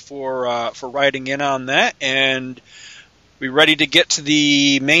everybody for writing in on that, and we ready to get to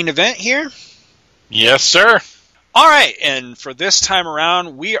the main event here? Yes, sir. All right, and for this time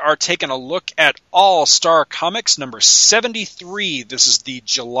around, we are taking a look at All-Star Comics number 73. This is the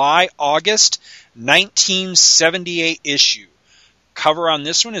July-August 1978 issue. Cover on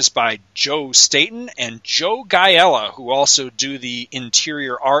this one is by Joe Staton and Joe Gaella, who also do the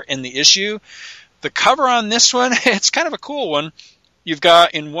interior art in the issue. The cover on this one, it's kind of a cool one. You've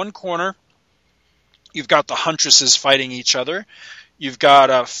got in one corner, you've got the Huntresses fighting each other. You've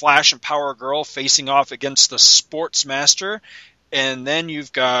got Flash and Power Girl facing off against the Sportsmaster. And then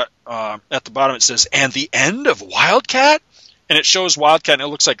you've got, at the bottom it says, and the end of Wildcat? And it shows Wildcat, and it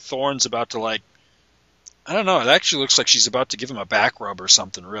looks like Thorne's about to, I don't know. It actually looks like she's about to give him a back rub or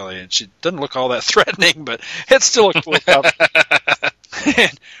something, really. And she doesn't look all that threatening, but it's still a cool cover.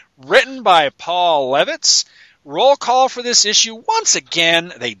 Written by Paul Levitz. Roll call for this issue. Once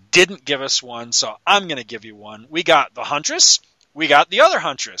again, they didn't give us one, so I'm going to give you one. We got the Huntress. We got the other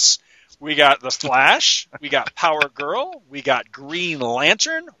Huntress. We got the Flash. We got Power Girl. We got Green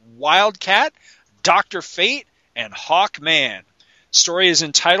Lantern, Wildcat, Dr. Fate and Hawkman. Story is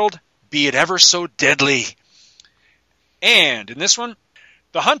entitled Be It Ever So Deadly. And in this one,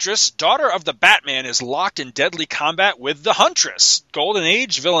 the Huntress, daughter of the Batman, is locked in deadly combat with the Huntress, Golden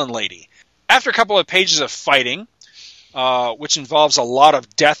Age villain lady. After a couple of pages of fighting, which involves a lot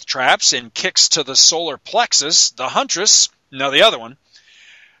of death traps and kicks to the solar plexus, the Huntress, no, the other one,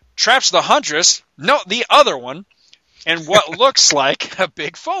 traps the Huntress, no, the other one, in what looks like a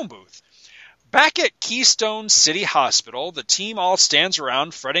big phone booth. Back at Keystone City Hospital, the team all stands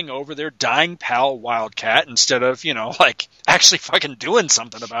around fretting over their dying pal Wildcat instead of, actually fucking doing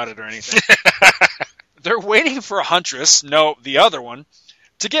something about it or anything. They're waiting for Huntress, no, the other one,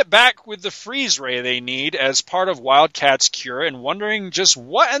 to get back with the freeze ray they need as part of Wildcat's cure and wondering just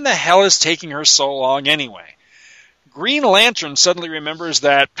what in the hell is taking her so long anyway. Green Lantern suddenly remembers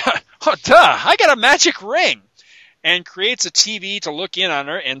that, oh, duh, I got a magic ring, and creates a TV to look in on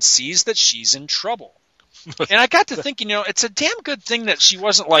her and sees that she's in trouble. And I got to thinking, it's a damn good thing that she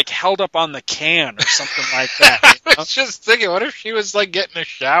wasn't, held up on the can or something like that. I was just thinking, what if she was, getting a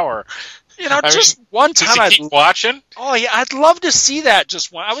shower? One time I'd keep watching. Oh, yeah, I'd love to see that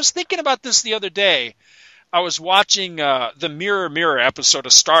just one. I was thinking about this the other day. I was watching the Mirror Mirror episode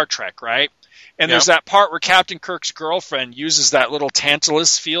of Star Trek, right? And there's that part where Captain Kirk's girlfriend uses that little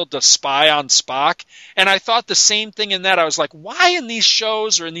Tantalus field to spy on Spock. And I thought the same thing in that. I was like, why in these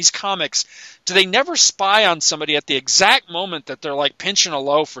shows or in these comics do they never spy on somebody at the exact moment that they're pinching a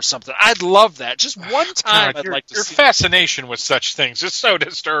loaf or something? I'd love that. Just one time I'd like to see your fascination with such things is so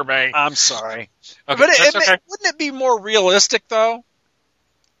disturbing. I'm sorry. Okay, but okay. Wouldn't it be more realistic, though?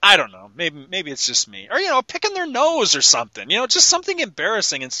 I don't know. Maybe it's just me. Or, picking their nose or something. Just something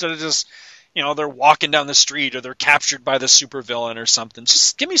embarrassing instead of just... they're walking down the street or they're captured by the supervillain or something.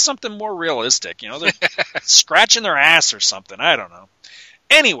 Just give me something more realistic. They're scratching their ass or something. I don't know.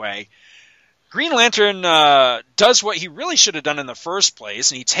 Anyway, Green Lantern does what he really should have done in the first place,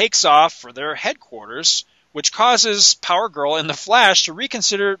 and he takes off for their headquarters, which causes Power Girl and the Flash to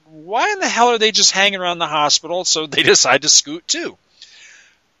reconsider why in the hell are they just hanging around the hospital, so they decide to scoot too.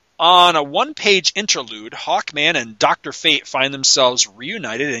 On a one-page interlude, Hawkman and Dr. Fate find themselves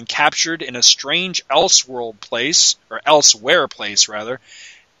reunited and captured in a strange elsewhere place,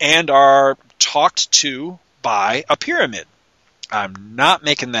 and are talked to by a pyramid. I'm not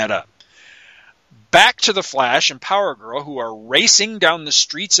making that up. Back to the Flash and Power Girl, who are racing down the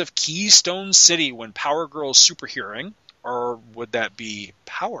streets of Keystone City when Power Girl's super hearing, or would that be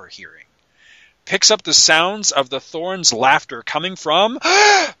power hearing, picks up the sounds of the Thorns' laughter coming from...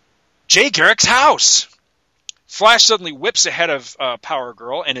 Jay Garrick's house. Flash suddenly whips ahead of Power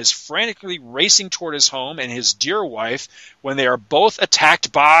Girl and is frantically racing toward his home and his dear wife when they are both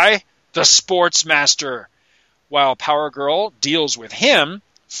attacked by the Sportsmaster. While Power Girl deals with him,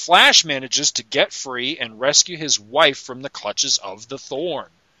 Flash manages to get free and rescue his wife from the clutches of the Thorn.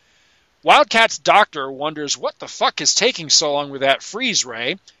 Wildcat's doctor wonders what the fuck is taking so long with that freeze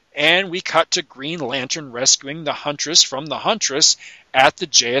ray, and we cut to Green Lantern rescuing the Huntress from the Huntress at the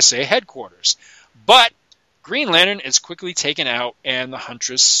JSA headquarters. But Green Lantern is quickly taken out, and the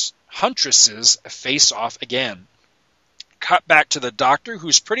Huntresses face off again. Cut back to the Doctor,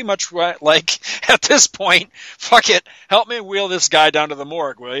 who's pretty much at this point, fuck it, help me wheel this guy down to the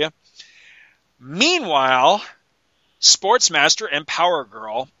morgue, will you? Meanwhile, Sportsmaster and Power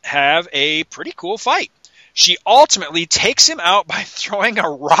Girl have a pretty cool fight. She ultimately takes him out by throwing a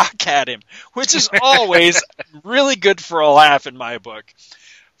rock at him, which is always really good for a laugh in my book.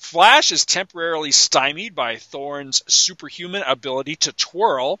 Flash is temporarily stymied by Thorn's superhuman ability to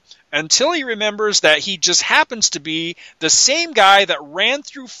twirl until he remembers that he just happens to be the same guy that ran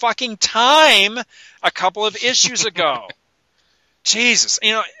through fucking time a couple of issues ago. Jesus,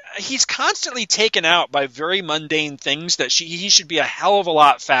 he's constantly taken out by very mundane things that he should be a hell of a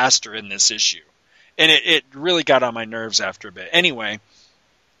lot faster in this issue. And it really got on my nerves after a bit. Anyway,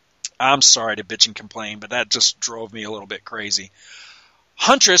 I'm sorry to bitch and complain, but that just drove me a little bit crazy.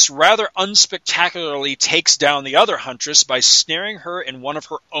 Huntress rather unspectacularly takes down the other Huntress by snaring her in one of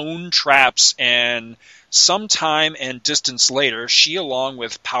her own traps, and sometime and distance later, she along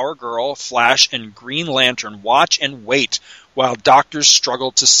with Power Girl, Flash, and Green Lantern watch and wait while doctors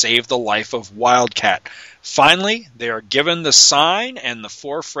struggle to save the life of Wildcat. Finally, they are given the sign, and the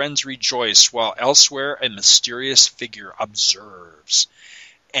four friends rejoice, while elsewhere a mysterious figure observes.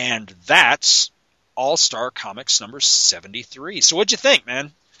 And that's All-Star Comics number 73. So what'd you think,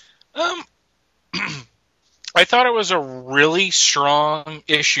 man? I thought it was a really strong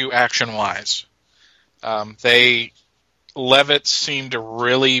issue action-wise. Levitt seemed to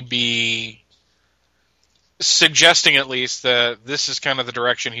really be suggesting at least that this is kind of the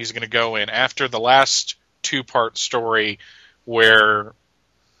direction he's going to go in after the last 2-part story where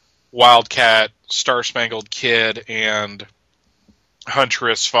Wildcat, Star Spangled Kid, and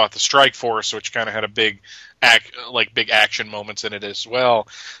Huntress fought the Strike Force, which kind of had a big action moments in it as well.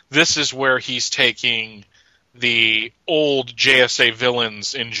 This is where he's taking the old JSA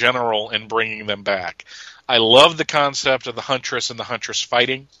villains in general and bringing them back. I love the concept of the Huntress and the Huntress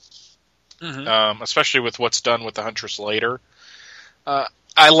fighting, especially with what's done with the Huntress later.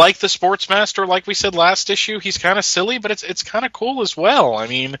 I like the Sportsmaster, like we said last issue. He's kind of silly, but it's kind of cool as well. I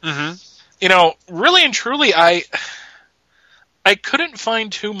mean, really and truly, I couldn't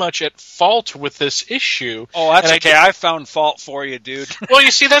find too much at fault with this issue. Oh, that's okay. I found fault for you, dude. Well,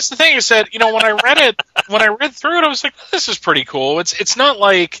 you see, that's the thing. Is that when I read through it, I was like, this is pretty cool. It's not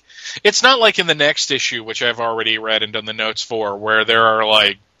like in the next issue, which I've already read and done the notes for, where there are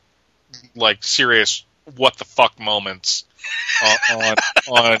like serious what the fuck moments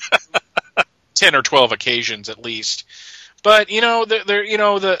on 10 or 12 occasions at least. But I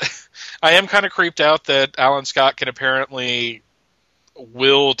am kind of creeped out that Alan Scott can apparently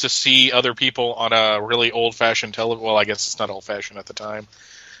will to see other people on a really old-fashioned television. Well, I guess it's not old-fashioned at the time.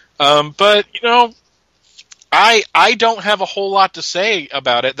 But I don't have a whole lot to say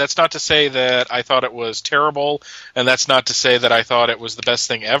about it. That's not to say that I thought it was terrible, and that's not to say that I thought it was the best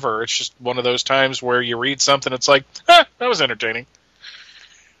thing ever. It's just one of those times where you read something, it's like, that was entertaining.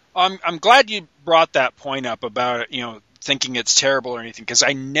 I'm glad you brought that point up about thinking it's terrible or anything, because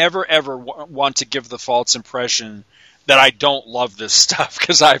I never ever want to give the false impression that I don't love this stuff,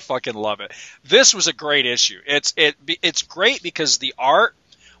 because I fucking love it. This was a great issue. It's great because the art,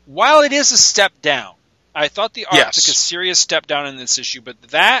 while it is a step down, I thought the art took a serious step down in this issue, but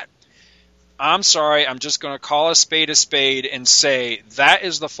I'm sorry, I'm just going to call a spade and say that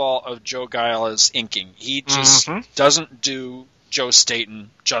is the fault of Joe Gila's inking. He just doesn't do Joe Staton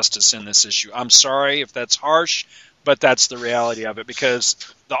justice in this issue. I'm sorry if that's harsh, but that's the reality of it, because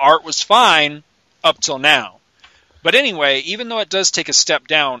the art was fine up till now. But anyway, even though it does take a step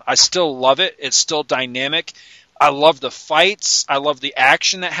down, I still love it. It's still dynamic. I love the fights. I love the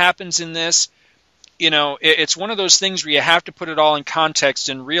action that happens in this. It's one of those things where you have to put it all in context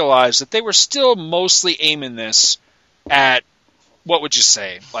and realize that they were still mostly aiming this at, what would you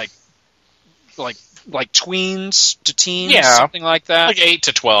say, like tweens to teens, something like that? Like 8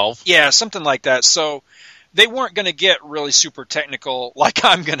 to 12. Yeah, something like that. So they weren't going to get really super technical like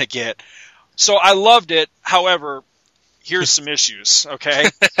I'm going to get. So I loved it. However, here's some issues, okay?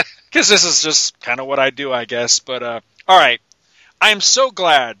 Because this is just kind of what I do, I guess. But, all right. I am so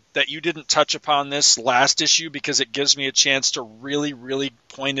glad that you didn't touch upon this last issue, because it gives me a chance to really, really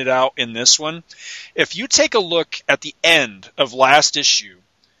point it out in this one. If you take a look at the end of last issue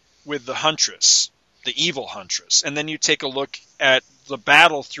with the Huntress, the evil Huntress, and then you take a look at the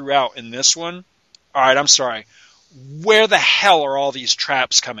battle throughout in this one, all right, I'm sorry, where the hell are all these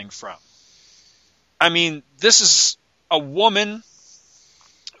traps coming from? I mean, this is a woman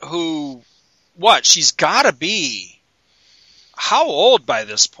who, she's got to be how old by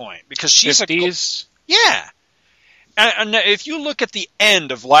this point? Because she's 50s? Yeah. And if you look at the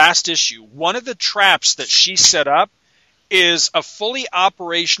end of last issue, one of the traps that she set up is a fully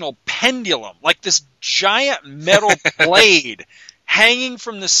operational pendulum, like this giant metal blade hanging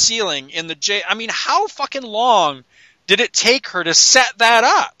from the ceiling in the I mean, how fucking long did it take her to set that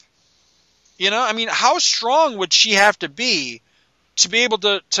up? I mean, how strong would she have to be able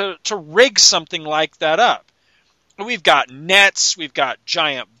to rig something like that up? We've got nets, we've got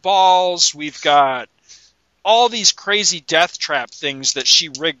giant balls, we've got all these crazy death trap things that she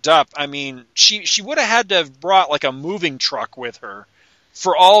rigged up. I mean, she would have had to have brought like a moving truck with her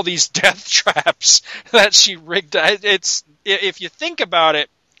for all these death traps that she rigged. It's, if you think about it,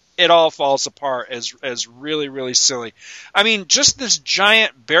 it all falls apart as really, really silly. I mean, just this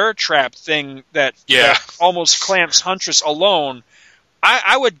giant bear trap thing that almost clamps Huntress alone,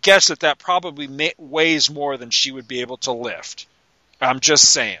 I would guess that probably weighs more than she would be able to lift. I'm just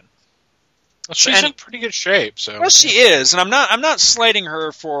saying. Well, she's in pretty good shape, so. Well, she is, and I'm not slating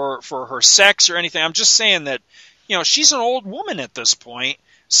her for her sex or anything. I'm just saying that, she's an old woman at this point.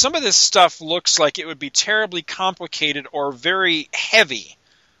 Some of this stuff looks like it would be terribly complicated or very heavy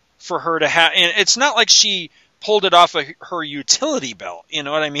for her to have. And it's not like she pulled it off of her utility belt. You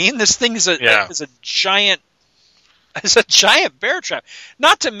know what I mean? This thing is a giant. It's a giant bear trap.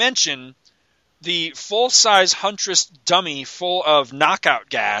 Not to mention the full-size Huntress dummy full of knockout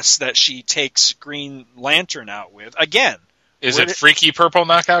gas that she takes Green Lantern out with. Again. Is it freaky purple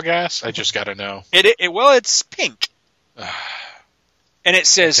knockout gas? I just got to know. Well, it's pink. And it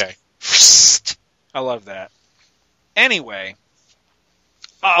says, I love that. Anyway,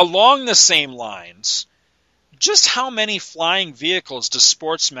 along the same lines, just how many flying vehicles does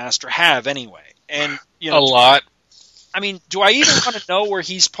Sportsmaster have anyway? And a lot. I mean, do I even want to know where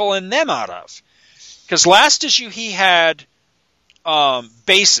he's pulling them out of? Because last issue he had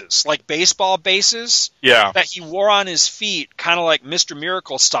bases, like baseball bases, that he wore on his feet, kind of like Mr.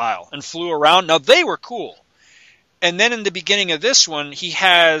 Miracle style, and flew around. Now, they were cool. And then in the beginning of this one, he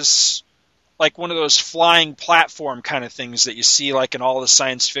has like one of those flying platform kind of things that you see like in all the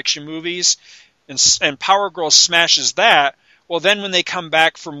science fiction movies. And Power Girl smashes that. Well, then when they come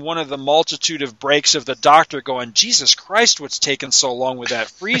back from one of the multitude of breaks of the Doctor going, Jesus Christ, what's taking so long with that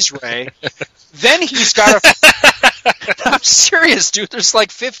freeze ray? Then he's got I'm serious, dude. There's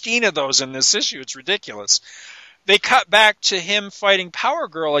like 15 of those in this issue. It's ridiculous. They cut back to him fighting Power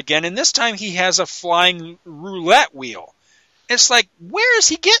Girl again, and this time he has a flying roulette wheel. It's like, where is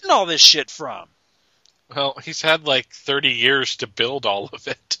he getting all this shit from? Well, he's had like 30 years to build all of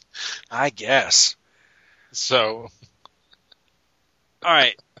it. I guess. So... All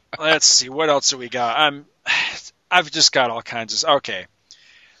right, let's see. What else do we got? I've just got all kinds of... Okay.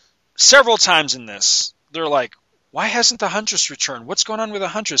 Several times in this, they're like, why hasn't the Huntress returned? What's going on with the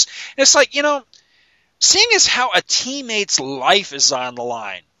Huntress? And it's like, seeing as how a teammate's life is on the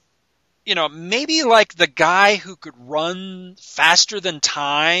line, maybe like the guy who could run faster than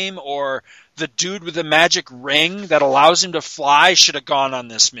time or the dude with the magic ring that allows him to fly should have gone on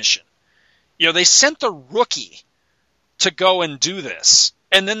this mission. They sent the rookie to go and do this.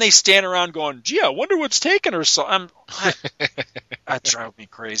 And then they stand around going, gee, I wonder what's taking her so... That drove me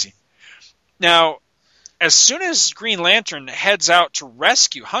crazy. Now, as soon as Green Lantern heads out to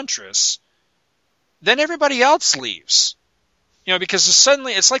rescue Huntress, then everybody else leaves. Because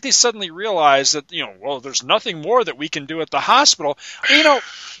it's like they suddenly realize that, well, there's nothing more that we can do at the hospital.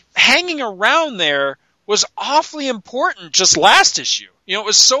 Hanging around there was awfully important just last issue. It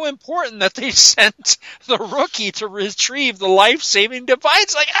was so important that they sent the rookie to retrieve the life-saving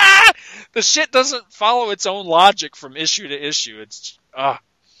device. Like, the shit doesn't follow its own logic from issue to issue. It's, I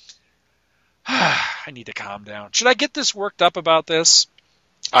need to calm down. Should I get this worked up about this?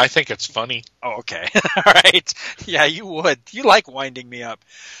 I think it's funny. Oh, okay. All right. Yeah, you would. You like winding me up.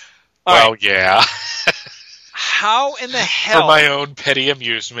 Well, right. Yeah. How in the hell... For my own petty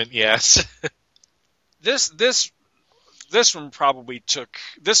amusement, yes. This one probably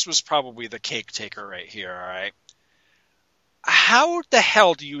this was probably the cake taker right here, all right? How the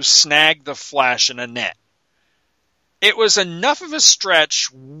hell do you snag the Flash in a net? It was enough of a stretch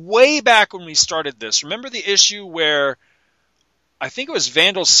way back when we started this. Remember the issue where I think it was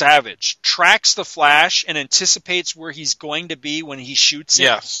Vandal Savage tracks the Flash and anticipates where he's going to be when he shoots him?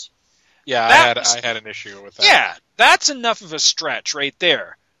 Yes. Yeah, I had an issue with that. Yeah, that's enough of a stretch right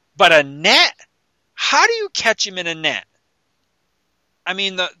there. But a net? How do you catch him in a net? I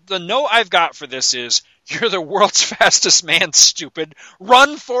mean, the note I've got for this is, you're the world's fastest man, stupid.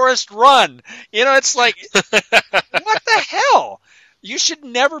 Run, Forrest, run. It's like, what the hell? You should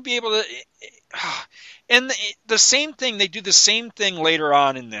never be able to... And the same thing, they do the same thing later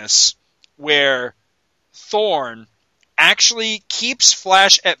on in this, where Thorne actually keeps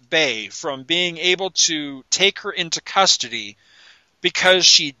Flash at bay from being able to take her into custody because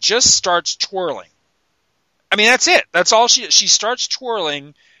she just starts twirling. I mean, that's it. That's all she starts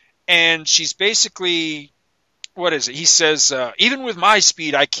twirling, and she's basically, what is it? He says, even with my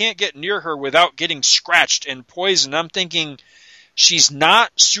speed, I can't get near her without getting scratched and poisoned. I'm thinking, she's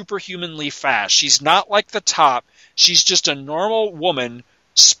not superhumanly fast. She's not like the Top. She's just a normal woman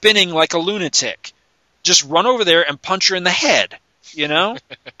spinning like a lunatic. Just run over there and punch her in the head.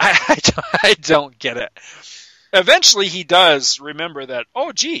 I don't get it. Eventually, he does remember that,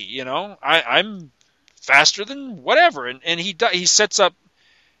 oh, gee, I'm faster than whatever, and he sets up,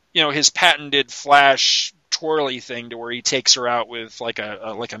 his patented Flash twirly thing to where he takes her out with like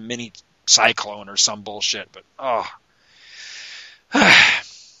a mini cyclone or some bullshit. But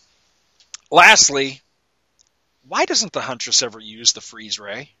lastly, why doesn't the Huntress ever use the freeze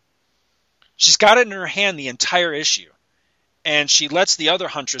ray? She's got it in her hand the entire issue, and she lets the other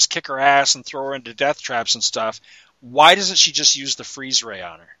Huntress kick her ass and throw her into death traps and stuff. Why doesn't she just use the freeze ray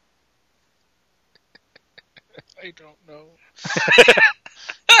on her? I don't know.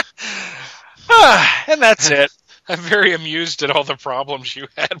 And that's it. I'm very amused at all the problems you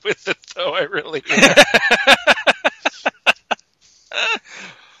had with it, though. I really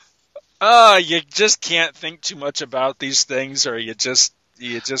am. You just can't think too much about these things, or you just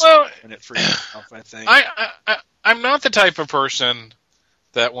ruin it for yourself, I think. I'm not the type of person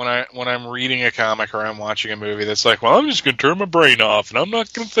that when I'm reading a comic or I'm watching a movie that's like, well, I'm just going to turn my brain off and I'm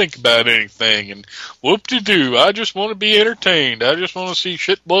not going to think about anything and whoop-de-doo, I just want to be entertained. I just want to see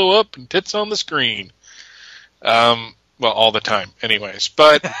shit blow up and tits on the screen. Well, all the time, anyways.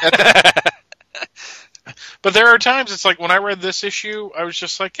 But but there are times it's like when I read this issue, I was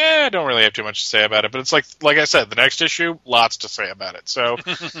just like, I don't really have too much to say about it. But it's like I said, the next issue, lots to say about it. So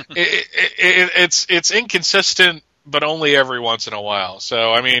it's inconsistent, but only every once in a while.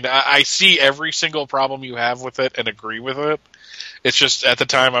 So, I mean, I see every single problem you have with it and agree with it. It's just, at the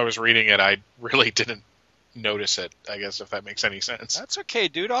time I was reading it, I really didn't notice it, I guess, if that makes any sense. That's okay,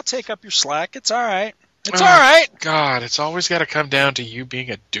 dude. I'll take up your slack. It's all right. It's all right. God, it's always got to come down to you being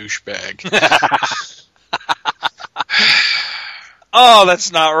a douchebag. Oh,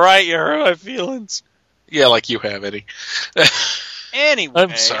 that's not right. You hurt my feelings. Yeah, like you have, Eddie. Anyway.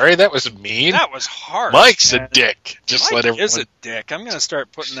 I'm sorry, that was mean. That was harsh. Mike's a dick. Mike is a dick. I'm going to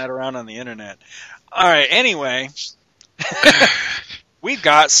start putting that around on the internet. All right, anyway. We've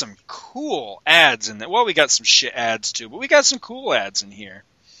got some cool ads in there. Well, we got some shit ads too, but we got some cool ads in here.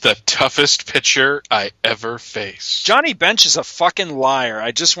 The toughest pitcher I ever faced. Johnny Bench is a fucking liar.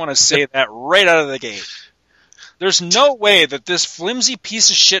 I just want to say that right out of the gate. There's no way that this flimsy piece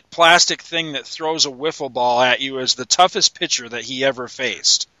of shit plastic thing that throws a wiffle ball at you is the toughest pitcher that he ever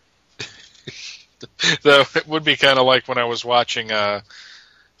faced. Though it would be kind of like when I was watching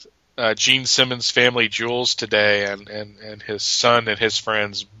Gene Simmons' Family Jewels today, and his son and his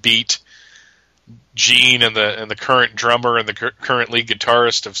friends beat Gene and the current drummer and the current lead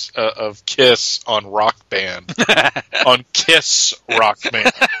guitarist of Kiss on Rock Band. On Kiss Rock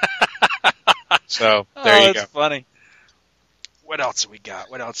Band. So, there you go. That's funny. What else have we got?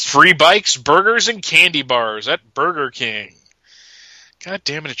 What else? Free bikes, burgers, and candy bars at Burger King. God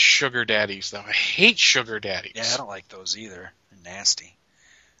damn it, it's sugar daddies, though. I hate sugar daddies. Yeah, I don't like those either. They're nasty.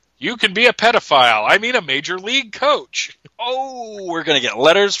 You can be a pedophile. I mean a major league coach. Oh, we're going to get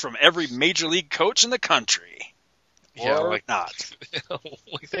letters from every major league coach in the country. Yeah, or like not.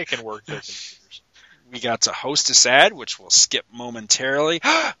 Like they can work their computers. We got a hostess ad, which we'll skip momentarily.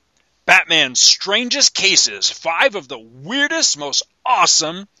 Batman's Strangest Cases. 5 of the weirdest, most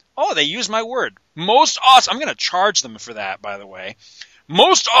awesome... Oh, they used my word. Most awesome... I'm going to charge them for that, by the way.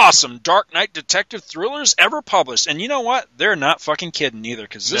 Most awesome Dark Knight detective thrillers ever published. And you know what? They're not fucking kidding either,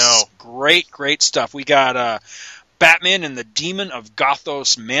 because this is great, great stuff. We got Batman and the Demon of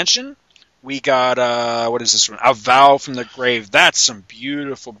Gothos Mansion. We got, what is this one? A Vow from the Grave. That's some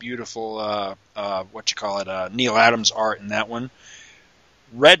beautiful, beautiful, Neil Adams art in that one.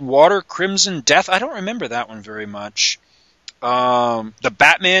 Red Water, Crimson Death. I don't remember that one very much. The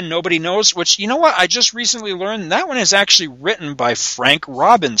Batman Nobody Knows, which, you know what, I just recently learned that one is actually written by Frank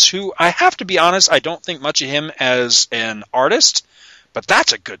Robbins, who, I have to be honest, I don't think much of him as an artist, but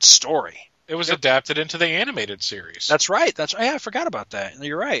that's a good story. It was adapted into the animated series. That's right. I forgot about that.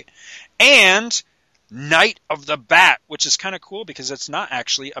 You're right. And Night of the Bat, which is kind of cool because it's not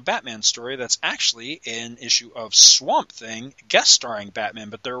actually a Batman story. That's actually an issue of Swamp Thing guest starring Batman.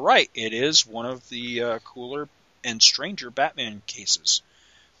 But they're right. It is one of the cooler and stranger Batman cases.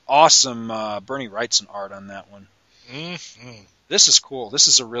 Awesome Bernie Wrightson art on that one. Mm-hmm. This is cool. This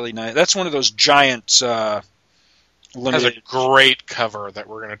is a really nice... That's one of those giant... limited... It has a great cover that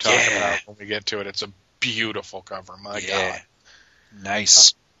we're going to talk about when we get to it. It's a beautiful cover. My God.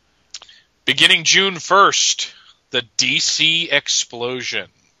 Nice. Beginning June 1st, the DC Explosion.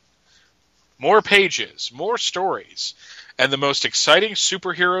 More pages, more stories, and the most exciting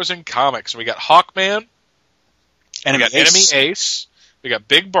superheroes in comics. We got Hawkman, we got Enemy Ace, we got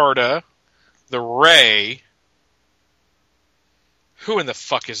Big Barda, the Ray. Who in the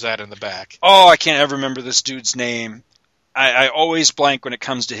fuck is that in the back? Oh, I can't ever remember this dude's name. I always blank when it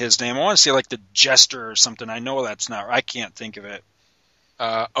comes to his name. I want to say like the Jester or something. I know that's not. I can't think of it.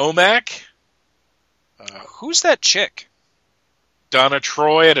 Omac. Who's that chick? Donna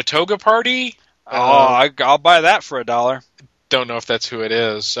Troy at a toga party. I'll buy that for $1. Don't know if that's who it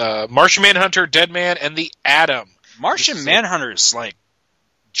is. Martian Manhunter, Deadman, and the Atom. Martian Manhunter's like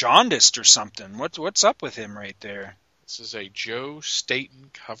jaundiced or something. What's up with him right there? This is a Joe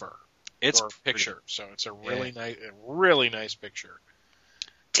Staton cover. It's a picture, so it's a really nice picture.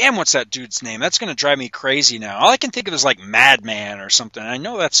 Damn, what's that dude's name? That's going to drive me crazy now. All I can think of is like Madman or something. I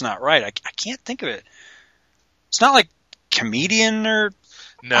know that's not right. I can't think of it. It's not like comedian or...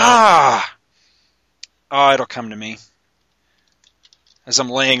 No. It'll come to me. As I'm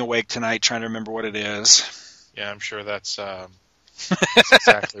laying awake tonight trying to remember what it is. Yeah, I'm sure that's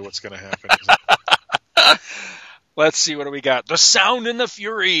exactly what's going to happen. Let's see, what do we got? The Sound and the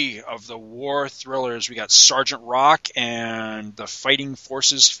Fury of the war thrillers. We got Sergeant Rock and the Fighting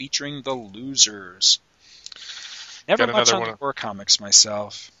Forces featuring the Losers. Never much on the war comics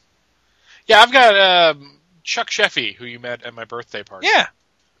myself. Yeah, I've got Chuck Sheffy, who you met at my birthday party.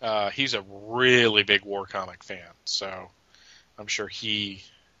 Yeah. He's a really big war comic fan, so I'm sure he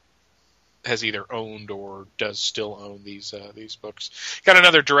has either owned or does still own these books. Got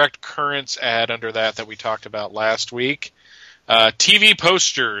another Direct Currents ad under that we talked about last week. TV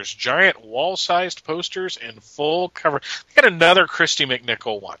posters, giant wall-sized posters in full cover. Got another Christy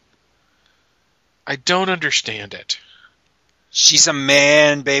McNichol one. I don't understand it. She's a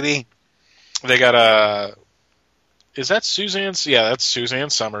man, baby. They got is that Suzanne's? Yeah, that's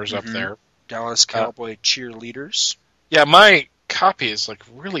Suzanne Summers up there. Dallas Cowboy cheerleaders. Yeah, my copy is like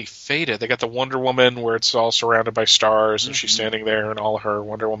really faded. They got the Wonder Woman where it's all surrounded by stars and she's standing there in all her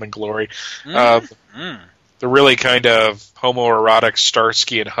Wonder Woman glory. The really kind of homoerotic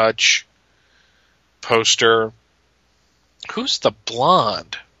Starsky and Hutch poster. Who's the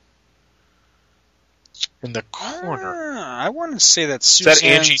blonde in the corner? I want to say that's Suzanne. Is that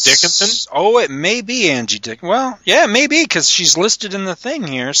Angie Dickinson? Oh, it may be Angie Dickinson. Well, yeah, it may be because she's listed in the thing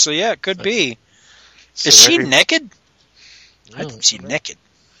here. So yeah, it could be. Is she naked? I think she's naked.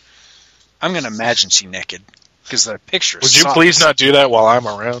 I'm going to imagine she's naked because the picture Would you please not do that while I'm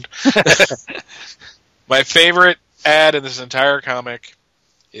around? My favorite ad in this entire comic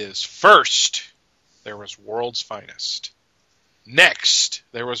is first, there was World's Finest. Next,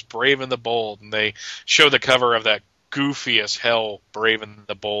 there was Brave and the Bold, and they show the cover of that goofy as hell Brave and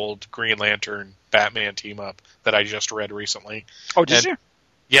the Bold Green Lantern Batman team up that I just read recently. Oh, did you?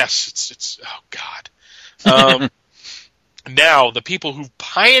 Yes, it's oh god. Now, the people who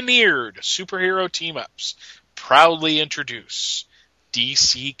pioneered superhero team-ups proudly introduce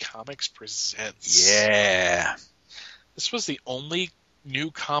DC Comics Presents. Yeah. This was the only new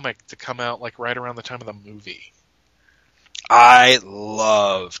comic to come out like right around the time of the movie. I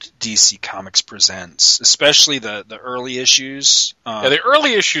loved DC Comics Presents, especially the early issues. Yeah, the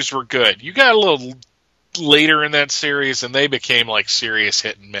early issues were good. You got a little later in that series, and they became like serious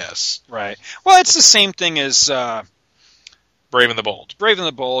hit and miss. Right. Well, it's the same thing as Brave and the Bold. Brave and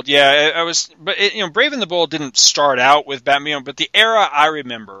the Bold, yeah. Brave and the Bold didn't start out with Batman, but the era I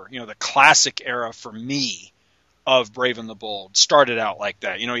remember, the classic era for me of Brave and the Bold started out like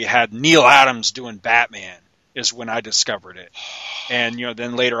that. You had Neil Adams doing Batman is when I discovered it. And,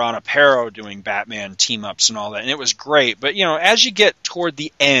 then later on Aparo doing Batman team-ups and all that. And it was great. But, as you get toward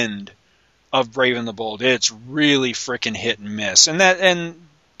the end of Brave and the Bold, it's really freaking hit and miss. And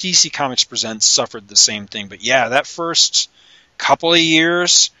DC Comics Presents suffered the same thing. But, yeah, that first couple of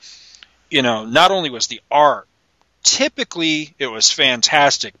years, not only was the art, typically it was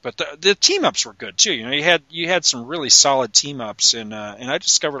fantastic, but the team-ups were good, too. You had some really solid team-ups, and I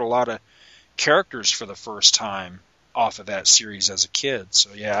discovered a lot of characters for the first time off of that series as a kid. So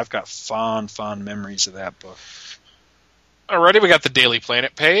yeah, I've got fond memories of that book. Alrighty, we got the Daily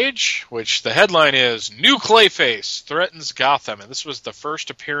Planet page, which the headline is New Clayface Threatens Gotham, and this was the first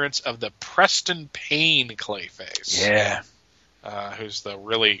appearance of the Preston Payne Clayface. Yeah. Who's the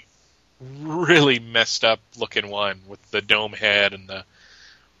really, really messed up looking one with the dome head and the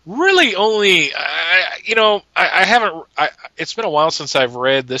really only, I haven't. It's been a while since I've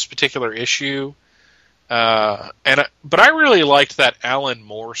read this particular issue, but I really liked that Alan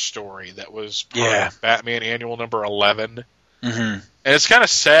Moore story that was part of Batman Annual number 11. Mm-hmm. And it's kind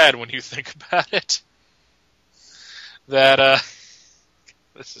of sad when you think about it. That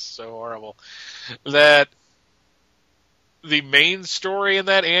this is so horrible. That the main story in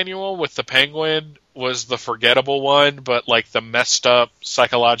that annual with the Penguin was the forgettable one, but like the messed up,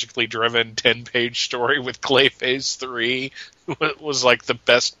 psychologically driven 10-page story with Clayface 3 was like the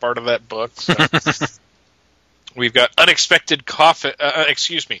best part of that book. So. We've got Unexpected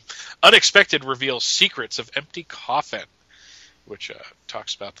reveals secrets of empty coffin, which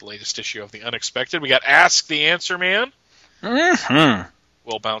talks about the latest issue of the Unexpected. We got Ask the Answer Man. Mm-hmm.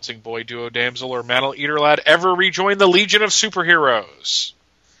 Will Bouncing Boy, Duo Damsel, or Mantle Eater Lad ever rejoin the Legion of Superheroes?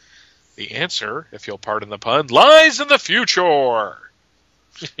 The answer, if you'll pardon the pun, lies in the future.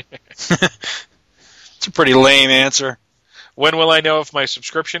 It's a pretty lame answer. When will I know if my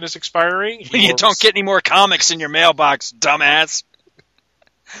subscription is expiring? When you don't get any more comics in your mailbox, dumbass.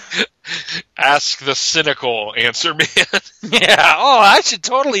 Ask the cynical answer man. Yeah, I should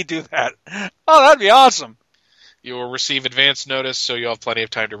totally do that. Oh, that'd be awesome. You will receive advance notice, so you'll have plenty of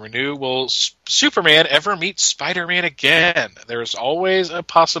time to renew. Will Superman ever meet Spider-Man again? There's always a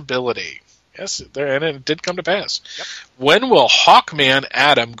possibility. Yes, and it did come to pass. Yep. When will Hawkman,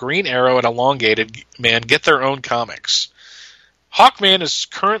 Atom, Green Arrow, and Elongated Man get their own comics? Hawkman is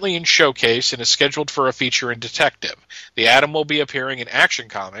currently in Showcase and is scheduled for a feature in Detective. The Atom will be appearing in Action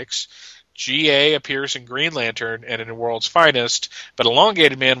Comics. GA appears in Green Lantern and in World's Finest, but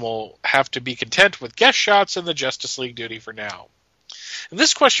Elongated Man will have to be content with guest shots in the Justice League duty for now. And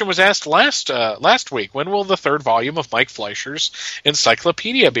this question was asked last week. When will the third volume of Mike Fleischer's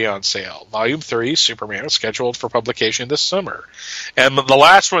Encyclopedia be on sale? Volume 3, Superman, is scheduled for publication this summer. And the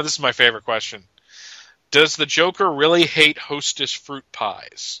last one, this is my favorite question. Does the Joker really hate Hostess fruit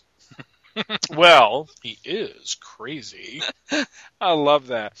pies? Well, he is crazy. I love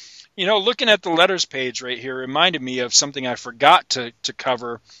that. You know, looking at the letters page right here reminded me of something I forgot to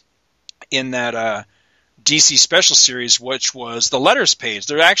cover in that DC Special Series, which was the letters page.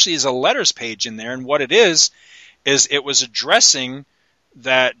 There actually is a letters page in there, and what it is it was addressing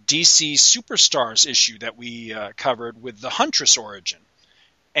that DC Superstars issue that we covered with the Huntress origin.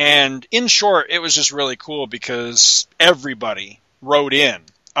 And in short, it was just really cool because everybody wrote in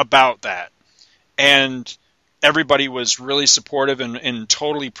about that. And everybody was really supportive and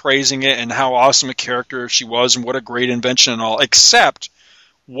totally praising it and how awesome a character she was and what a great invention and all, except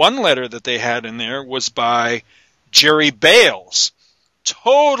one letter that they had in there was by Jerry Bales,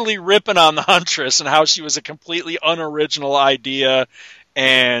 totally ripping on the Huntress and how she was a completely unoriginal idea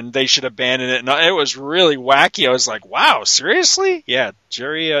and they should abandon it. And it was really wacky. I was like, wow, seriously? Yeah,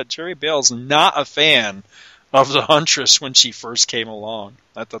 Jerry Bales not a fan of the Huntress when she first came along.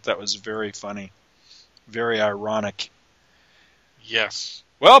 I thought that was very funny. Very ironic. Yes.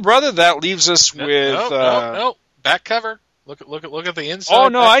 Well, brother, that leaves us with no. Back cover. Look at the inside. Oh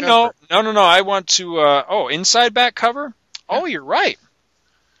no, back I know. cover. No. I want to. Inside back cover. Yeah. Oh, you're right.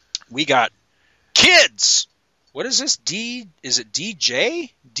 We got kids. What is this? Is it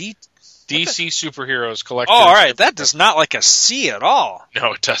DJ? DC Superheroes Collector. Oh, all right. That does not like a C at all.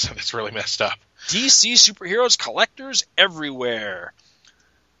 No, it doesn't. It's really messed up. DC Superheroes Collectors everywhere.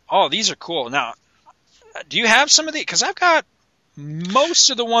 Oh, these are cool. Now, do you have some of these? Because I've got most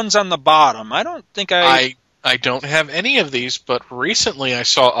of the ones on the bottom. I don't think I don't have any of these, but recently I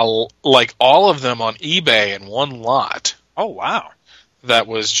saw all of them on eBay in one lot. Oh, wow. That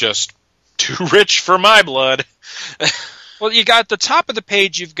was just too rich for my blood. Well, you got the top of the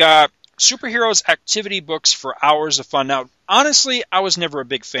page, you've got Superheroes Activity Books for Hours of Fun. Now, honestly, I was never a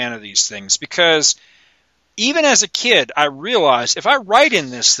big fan of these things because even as a kid, I realized if I write in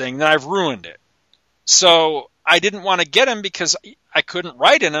this thing, then I've ruined it. So I didn't want to get them because I couldn't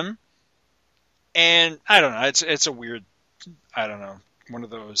write in them. And I don't know, it's a weird, I don't know, one of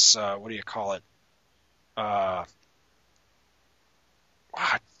those, what do you call it?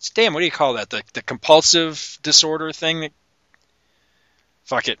 Damn, what do you call that? The compulsive disorder thing?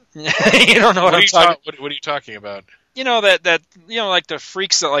 Fuck it. You don't know what I'm talking about. What are you talking about? You know, that like the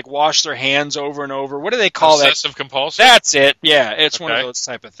freaks that like wash their hands over and over. What do they call that? Obsessive compulsive? That's it. Yeah, it's one of those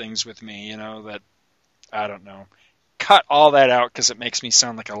type of things with me, you know, that, I don't know. Cut all that out because it makes me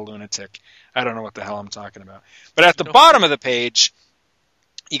sound like a lunatic. I don't know what the hell I'm talking about. But at the bottom of the page,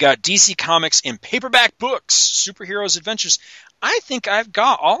 you got DC Comics in paperback books, Superheroes Adventures. I think I've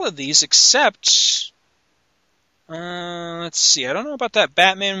got all of these except, let's see, I don't know about that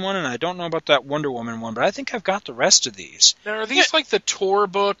Batman one and I don't know about that Wonder Woman one, but I think I've got the rest of these. Now, are these like the tour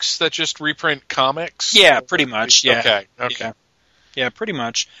books that just reprint comics? Yeah, pretty much, yeah. Okay. Yeah, pretty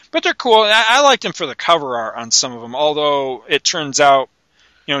much. But they're cool. I liked them for the cover art on some of them, although it turns out,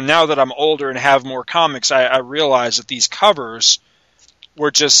 you know, now that I'm older and have more comics, I realize that these covers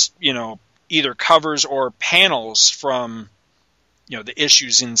were just, you know, either covers or panels from, you know, the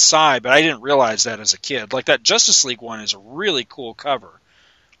issues inside, but I didn't realize that as a kid. Like that Justice League one is a really cool cover.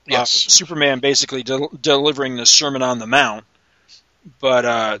 Yes. Superman basically delivering the Sermon on the Mount.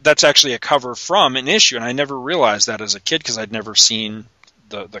 But that's actually a cover from an issue, and I never realized that as a kid because I'd never seen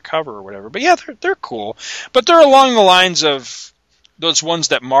the cover or whatever. But yeah, they're cool. But they're along the lines of those ones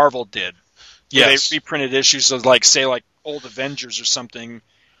that Marvel did. Yes. They reprinted issues of, like, say, like old Avengers or something,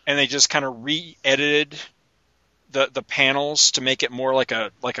 and they just kind of re-edited the panels to make it more like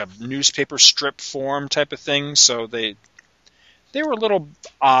a newspaper strip form type of thing. So they were a little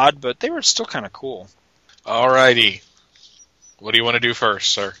odd, but they were still kind of cool. Alrighty. What do you want to do first,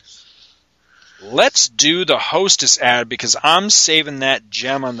 sir? Let's do the Hostess ad because I'm saving that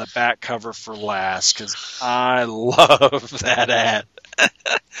gem on the back cover for last because I love that ad.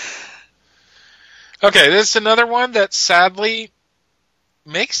 Okay, this is another one that sadly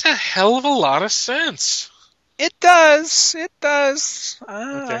makes a hell of a lot of sense. It does.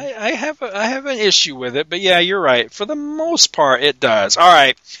 Okay. I have an issue with it, but yeah, you're right. For the most part, it does. All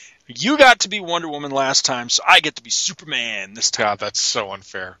right. You got to be Wonder Woman last time, so I get to be Superman this time. God, that's so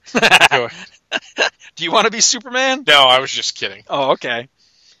unfair. Do you want to be Superman? No, I was just kidding. Oh, okay.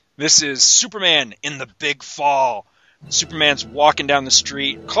 This is Superman in the Big Fall. Superman's walking down the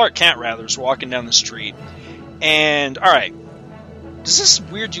street. Clark Kent, rather, is walking down the street. And, all right, does this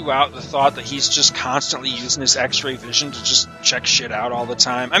weird you out, the thought that he's just constantly using his X-ray vision to just check shit out all the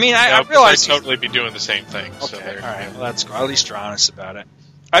time? I mean, I realize I'd totally be doing the same thing. Okay, so all right, well, that's cool. At least you're honest about it.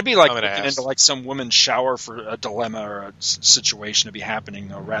 I'd be like looking into like some woman's shower for a dilemma or a situation to be happening,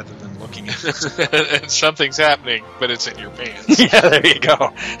 though, rather than looking at and something's happening, but it's in your pants. Yeah, there you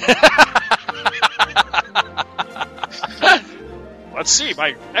go. Let's see,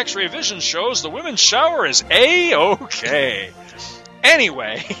 my X-ray vision shows the women's shower is A-okay.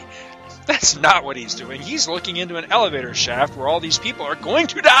 Anyway, that's not what he's doing. He's looking into an elevator shaft where all these people are going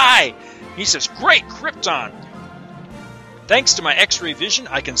to die. He says, "Great, Krypton. Thanks to my X-ray vision,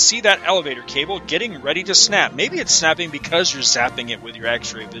 I can see that elevator cable getting ready to snap." Maybe it's snapping because you're zapping it with your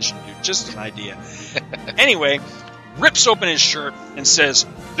X-ray vision, dude. Just an idea. Anyway, rips open his shirt and says,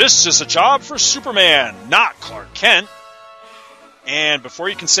 "This is a job for Superman, not Clark Kent." And before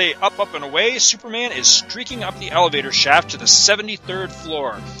you can say up, up, and away, Superman is streaking up the elevator shaft to the 73rd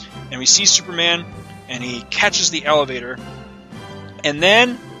floor. And we see Superman, and he catches the elevator, and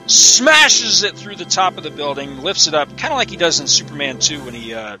then smashes it through the top of the building, lifts it up, kind of like he does in Superman 2 when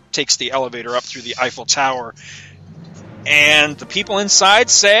he takes the elevator up through the Eiffel Tower. And the people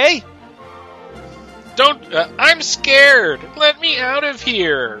inside say, I'm scared. Let me out of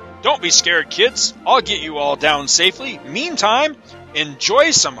here. "Don't be scared, kids. I'll get you all down safely. Meantime, enjoy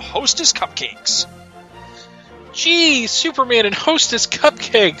some Hostess cupcakes." Gee, Superman and Hostess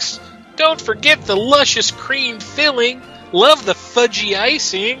cupcakes. Don't forget the luscious cream filling. Love the fudgy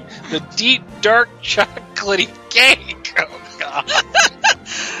icing. The deep, dark, chocolatey cake. Oh, God.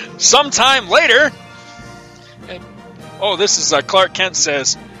 Sometime later. This is Clark Kent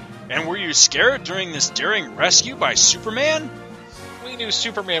says, "And were you scared during this daring rescue by Superman?" We knew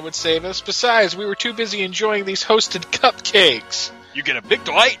Superman would save us. Besides, we were too busy enjoying these hosted cupcakes. You get a big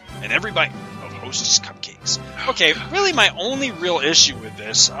delight in every bite of Hostess cupcakes. Okay, really my only real issue with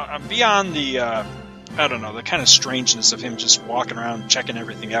this, beyond the, the kind of strangeness of him just walking around checking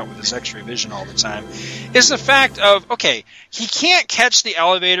everything out with his X-ray vision all the time, is the fact of, okay, he can't catch the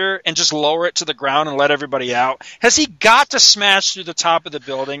elevator and just lower it to the ground and let everybody out. Has he got to smash through the top of the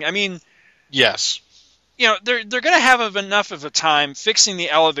building? I mean... Yes. You know, they're going to have enough of a time fixing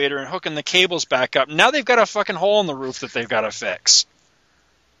the elevator and hooking the cables back up. Now they've got a fucking hole in the roof that they've got to fix.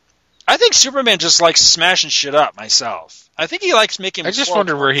 I think Superman just likes smashing shit up myself. I think he likes making... I just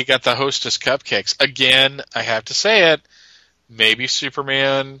wonder where he got the Hostess cupcakes. Again, I have to say it, maybe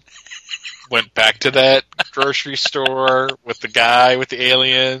Superman went back to that grocery store with the guy with the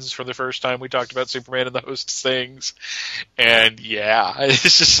aliens from the first time we talked about Superman and the Hostess things. And yeah, it's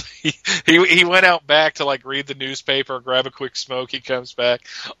just he went out back to like read the newspaper, grab a quick smoke. He comes back,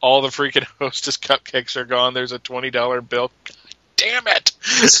 all the freaking Hostess cupcakes are gone. There's a $20 bill. God damn it!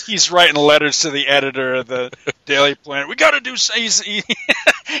 He's writing letters to the editor of the Daily Planet. We got to do.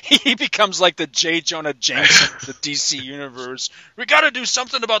 He becomes like the J. Jonah Jameson of the DC universe. We got to do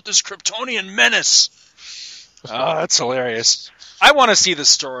something about this Kryptonian menace. Oh, that's hilarious. I want to see the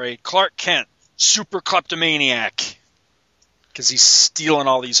story. Clark Kent, super kleptomaniac, because he's stealing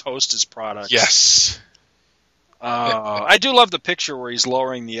all these Hostess products. Yes. I do love the picture where he's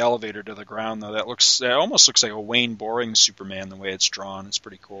lowering the elevator to the ground, though. That almost looks like a Wayne Boring Superman the way it's drawn. It's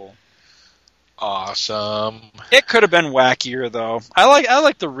pretty cool. Awesome. It could have been wackier, though. I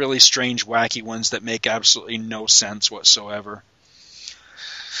like the really strange, wacky ones that make absolutely no sense whatsoever.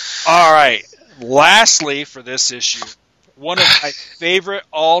 All right. Lastly, for this issue, one of my favorite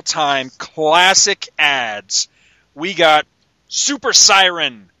all-time classic ads. We got Super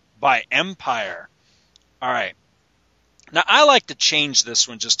Siren by Empire. All right. Now, I like to change this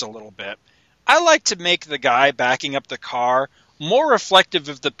one just a little bit. I like to make the guy backing up the car more reflective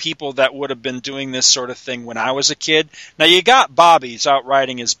of the people that would have been doing this sort of thing when I was a kid. Now, you got Bobby's out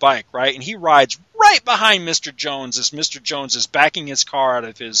riding his bike, right? And he rides right behind Mr. Jones as Mr. Jones is backing his car out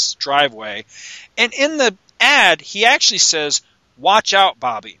of his driveway. And in the ad, he actually says, "Watch out,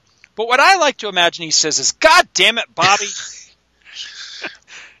 Bobby." But what I like to imagine he says is, "God damn it, Bobby."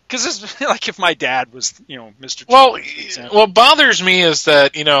 Because it's like if my dad was, Mr. Jones. What bothers me is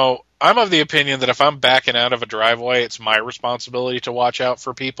that, I'm of the opinion that if I'm backing out of a driveway, it's my responsibility to watch out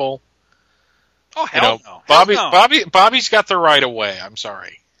for people. Oh, hell no. Bobby's got the right of way. I'm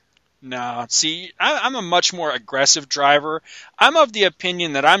sorry. No, see, I'm a much more aggressive driver. I'm of the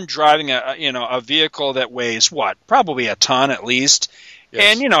opinion that I'm driving a vehicle that weighs, probably a ton at least.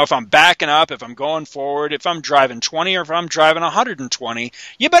 Yes. And, if I'm backing up, if I'm going forward, if I'm driving 20 or if I'm driving 120,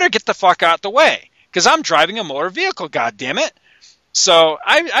 you better get the fuck out the way, because I'm driving a motor vehicle, goddammit. So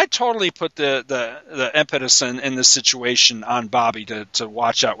I totally put the impetus in this situation on Bobby to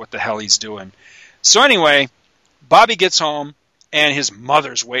watch out what the hell he's doing. So anyway, Bobby gets home, and his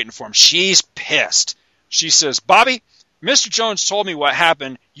mother's waiting for him. She's pissed. She says, Bobby, Mr. Jones told me what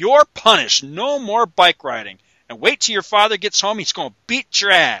happened. You're punished. No more bike riding. And wait till your father gets home. He's going to beat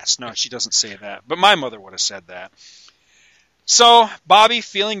your ass. No, she doesn't say that, but my mother would have said that. So Bobby,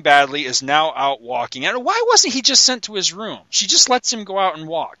 feeling badly, is now out walking. And why wasn't he just sent to his room? She just lets him go out and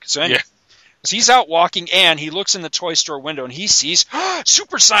walk. So anyway, so he's out walking, and he looks in the toy store window, and he sees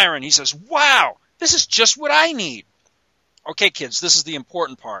Super Siren. He says, wow, this is just what I need. Okay, kids, this is the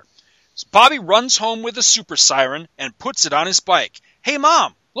important part. So Bobby runs home with the Super Siren and puts it on his bike. Hey,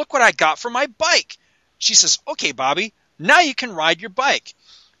 Mom, look what I got for my bike. She says, okay, Bobby, now you can ride your bike.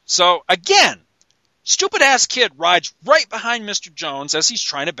 So, again, stupid-ass kid rides right behind Mr. Jones as he's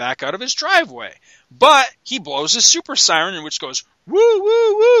trying to back out of his driveway. But he blows his Super Siren, which goes, woo,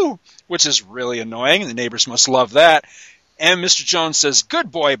 woo, woo, which is really annoying. The neighbors must love that. And Mr. Jones says,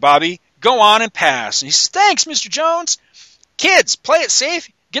 good boy, Bobby, go on and pass. And he says, thanks, Mr. Jones. Kids, play it safe.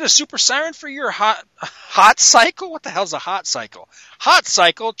 Get a Super Siren for your hot cycle. What the hell's a hot cycle? Hot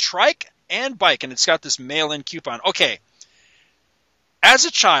cycle, trike, and bike, and it's got this mail-in coupon. Okay, as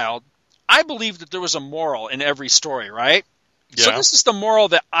a child, I believed that there was a moral in every story, right? Yeah. So this is the moral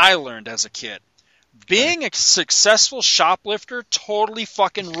that I learned as a kid. Being a successful shoplifter totally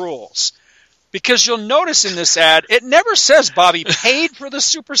fucking rules. Because you'll notice in this ad, it never says Bobby paid for the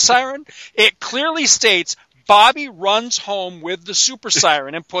Super Siren. It clearly states Bobby runs home with the Super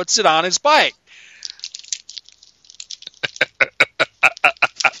Siren and puts it on his bike.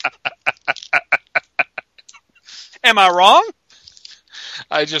 Am I wrong?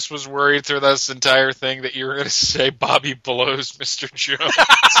 I just was worried through this entire thing that you were going to say Bobby blows Mr. Jones.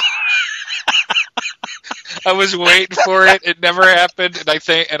 I was waiting for it. It never happened. And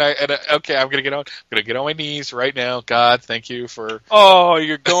okay, I'm going to get on my knees right now. God, thank you for. Oh,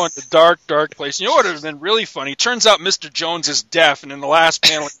 you're going to dark place. You know what would have been really funny? Turns out Mr. Jones is deaf, and in the last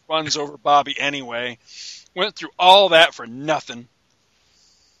panel, he runs over Bobby anyway. Went through all that for nothing.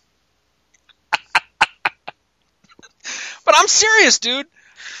 But I'm serious, dude.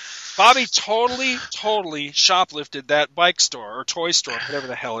 Bobby totally shoplifted that bike store or toy store, whatever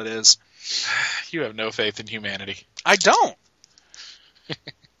the hell it is. You have no faith in humanity. I don't.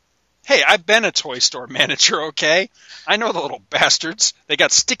 Hey, I've been a toy store manager, okay? I know the little bastards. They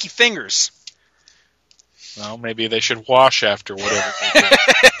got sticky fingers. Well, maybe they should wash after whatever they do.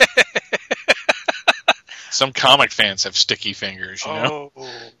 Some comic fans have sticky fingers, you know? Oh,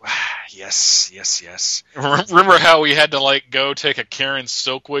 yes. Remember how we had to, go take a Karen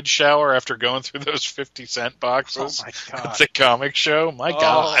Silkwood shower afafter going through those 50-cent boxes? Oh, my God. At the comic show? My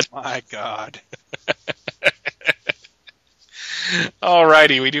God. Oh, my God.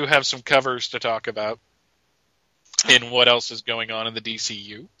 Alrighty, we do have some covers to talk about in what else is going on in the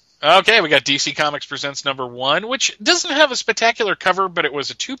DCU. Okay, we got DC Comics Presents #1, which doesn't have a spectacular cover, but it was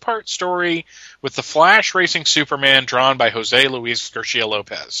a two-part story with the Flash racing Superman drawn by Jose Luis Garcia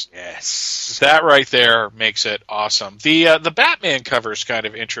Lopez. Yes. That right there makes it awesome. The Batman cover is kind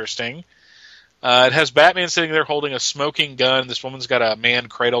of interesting. It has Batman sitting there holding a smoking gun. This woman's got a man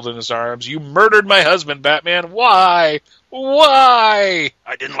cradled in his arms. You murdered my husband, Batman. Why? Why?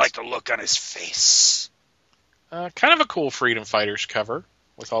 I didn't like the look on his face. Kind of a cool Freedom Fighters cover,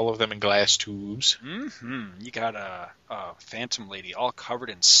 with all of them in glass tubes. Mm-hmm. You got a Phantom Lady all covered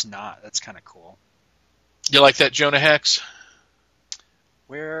in snot. That's kind of cool. You like that Jonah Hex?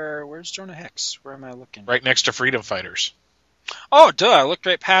 Where's Jonah Hex? Where am I looking? Right next to Freedom Fighters. Oh, duh. I looked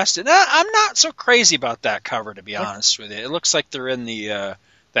right past it. I'm not so crazy about that cover, to be honest with you. It looks like they're in the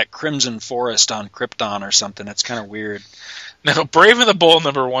that Crimson Forest on Krypton or something. That's kind of weird. Now, Brave and the Bull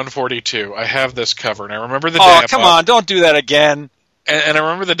 #142. I have this cover, and I remember the day Oh, come on. Don't do that again. And I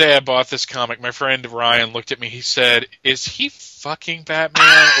remember the day I bought this comic, my friend Ryan looked at me, he said, is he fucking Batman,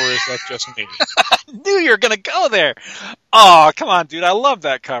 or is that just me? I knew you were going to go there. Oh, come on, dude. I love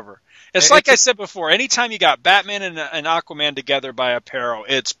that cover. It's like I said before, anytime you got Batman and Aquaman together by Aparo,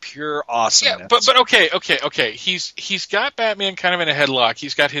 it's pure awesomeness. Yeah, but okay. He's got Batman kind of in a headlock.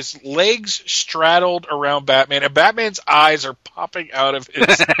 He's got his legs straddled around Batman, and Batman's eyes are popping out of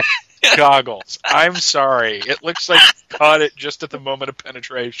his goggles. I'm sorry. It looks like he caught it just at the moment of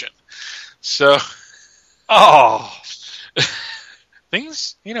penetration. So,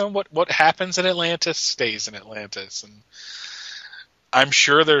 things, what happens in Atlantis stays in Atlantis, and I'm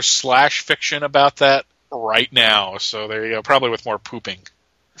sure there's slash fiction about that right now. So there you go. Probably with more pooping.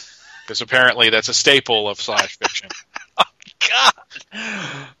 Because apparently that's a staple of slash fiction. Oh, God.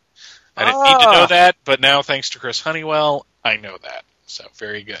 I didn't need to know that, but now thanks to Chris Honeywell, I know that. So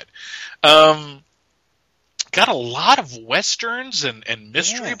very good. Got a lot of westerns and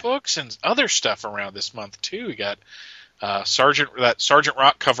mystery books and other stuff around this month too. We got Sergeant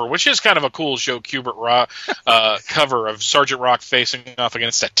Rock cover, which is kind of a cool Joe Kubert cover of Sergeant Rock facing off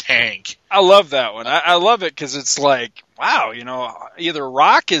against a tank. I love that one. I love it because it's like, wow, either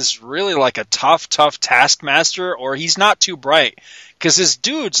Rock is really like a tough taskmaster, or he's not too bright. Because his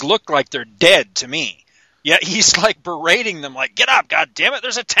dudes look like they're dead to me. Yet he's like berating them, like, get up, God damn it,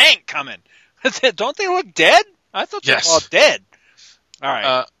 there's a tank coming. Don't they look dead? I thought they were all dead. All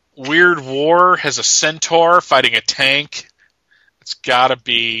right. Weird War has a centaur fighting a tank. It's got to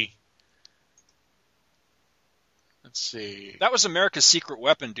be... Let's see. That was America's secret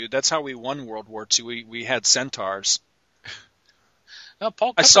weapon, dude. That's how we won World War II. We had centaurs.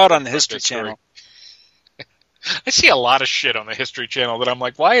 I saw it on the History Channel. I see a lot of shit on the History Channel that I'm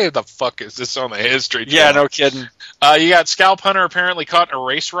like, why the fuck is this on the History Channel? Yeah, no kidding. You got Scalp Hunter apparently caught in a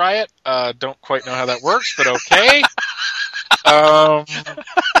race riot. Don't quite know how that works, but okay.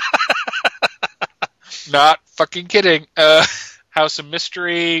 Not fucking kidding. House of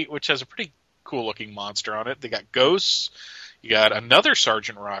Mystery, which has a pretty cool-looking monster on it. They got Ghosts. You got another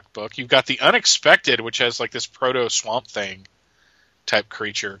Sergeant Rock book. You've got The Unexpected, which has like this proto-Swamp Thing type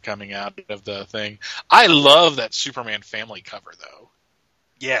creature coming out of the thing. I love that Superman family cover, though.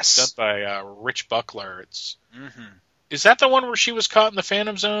 Yes. Done by Rich Buckler. Is that the one where she was caught in the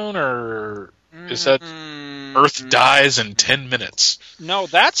Phantom Zone, or is that Earth dies in 10 minutes? No,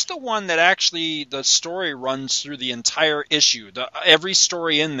 that's the one that actually the story runs through the entire issue. Every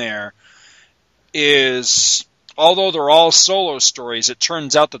story in there is... Although they're all solo stories, it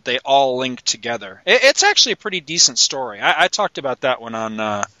turns out that they all link together. It's actually a pretty decent story. I talked about that one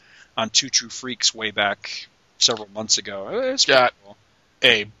on Two True Freaks way back several months ago. It's got cool.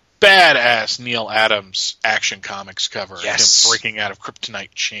 A badass Neil Adams Action Comics cover. Yes. Him breaking out of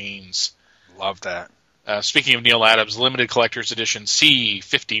kryptonite chains. Love that. Speaking of Neil Adams, limited collector's edition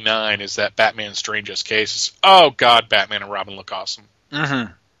C59 is that Batman Strangest Cases. Oh, God, Batman and Robin look awesome.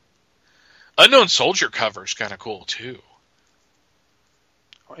 Mm-hmm. Unknown Soldier cover is kind of cool, too.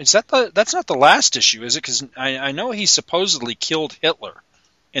 Is that that's not the last issue, is it? Because I know he supposedly killed Hitler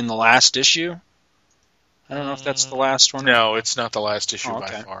in the last issue. I don't know if that's the last one. No, it's not the last issue by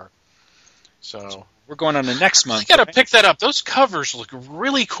far. So we're going on to next month. I got to pick that up. Those covers look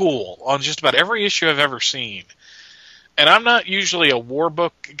really cool on just about every issue I've ever seen. And I'm not usually a war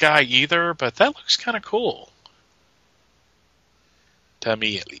book guy either, but that looks kind of cool. To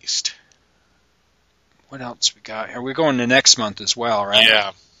me, at least. What else we got here? We're going to next month as well, right?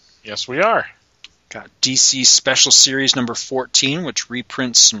 Yeah. Yes, we are. Got DC Special Series number 14, which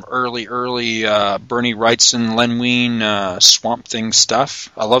reprints some early Bernie Wrightson, Len Wein, Swamp Thing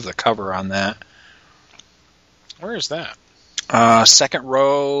stuff. I love the cover on that. Where is that? Second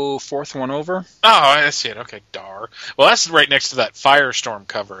row, fourth one over. Oh, I see it. Okay, dar. Well, that's right next to that Firestorm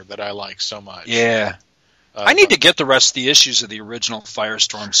cover that I like so much. Yeah. I need to get the rest of the issues of the original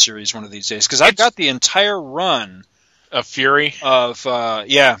Firestorm series one of these days, because I've got the entire run of Fury of what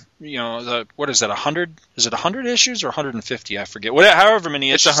is that, 100? Is it 100 issues or 150? I forget. However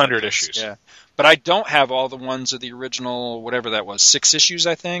many issues. It's 100 issues. Yeah, but I don't have all the ones of the original, whatever that was, 6 issues,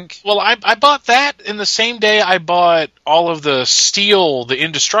 I think. Well, I bought that in the same day I bought all of the Steel, the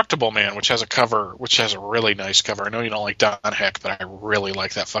Indestructible Man, which has a really nice cover. I know you don't like Don Heck, but I really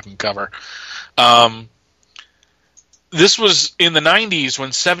like that fucking cover. This was in the 90s when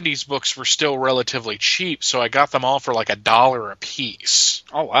 70s books were still relatively cheap, so I got them all for like $1 a piece.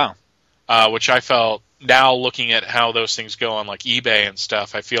 Oh, wow. Which I felt, now looking at how those things go on like eBay and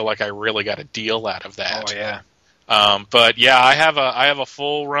stuff, I feel like I really got a deal out of that. Oh, yeah. But yeah, I have a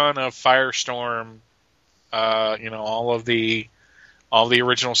full run of Firestorm, all of the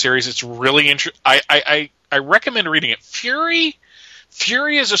original series. It's really interesting. I recommend reading it. Fury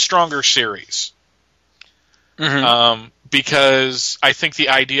is a stronger series. Mm-hmm. Because I think the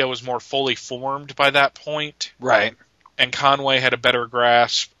idea was more fully formed by that point. Right. And Conway had a better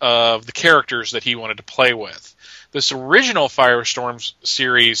grasp of the characters that he wanted to play with. This original Firestorm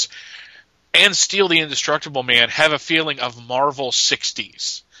series and Steel the Indestructible Man have a feeling of Marvel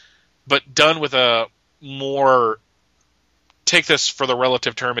 60s, but done with a more, take this for the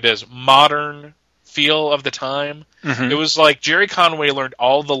relative term it is, modern feel of the time. Mm-hmm. It was like Jerry Conway learned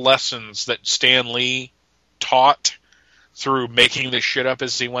all the lessons that Stan Lee taught through making this shit up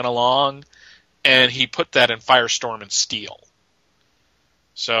as he went along, and he put that in Firestorm and Steel.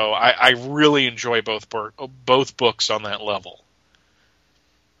 So I really enjoy both books on that level.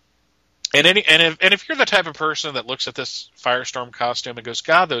 And if you're the type of person that looks at this Firestorm costume and goes,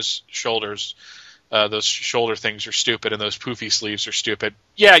 God, those shoulder things are stupid and those poofy sleeves are stupid,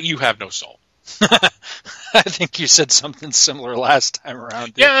 yeah, you have no soul. I think you said something similar last time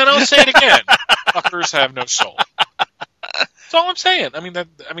around. Yeah, and I'll say it again. Fuckers have no soul. That's all I'm saying. I mean,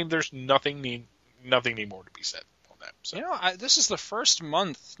 there's nothing need more to be said on that. So. You know, this is the first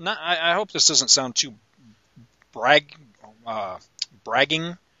month. I hope this doesn't sound too braggerish,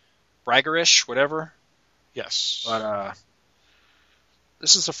 whatever. Yes. But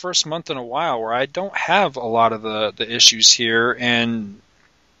this is the first month in a while where I don't have a lot of the issues here, and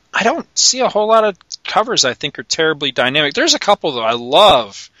I don't see a whole lot of covers I think are terribly dynamic. There's a couple, though. I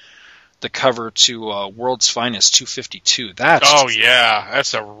love the cover to World's Finest 252.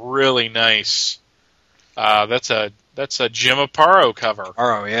 That's a really nice. That's a Jim Aparo cover.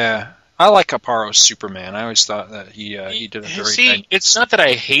 Oh yeah, I like Aparo's Superman. I always thought that he did a very. See, it's not that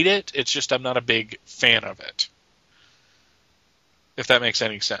I hate it. It's just I'm not a big fan of it. If that makes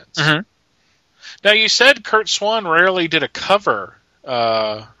any sense. Mm-hmm. Now you said Kurt Swan rarely did a cover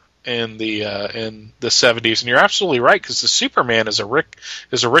in the 70s, and you're absolutely right, because the Superman is a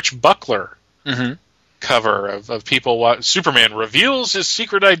Rich Buckler cover of people. Superman reveals his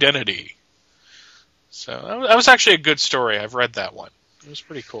secret identity. So that was actually a good story. I've read that one. It was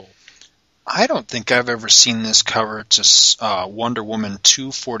pretty cool. I don't think I've ever seen this cover to Wonder Woman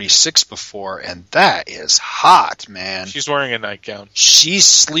 246 before, and that is hot, man. She's wearing a nightgown. She's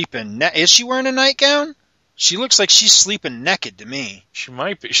sleeping. Is she wearing a nightgown? She looks like she's sleeping naked to me. She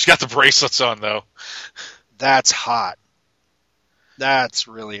might be. She's got the bracelets on, though. That's hot. That's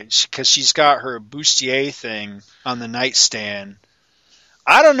really... Because she's got her bustier thing on the nightstand.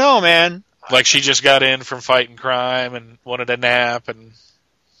 I don't know, man. Like she just got in from fighting crime and wanted a nap and...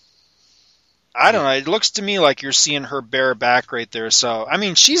 I don't know. It looks to me like you're seeing her bare back right there. So, I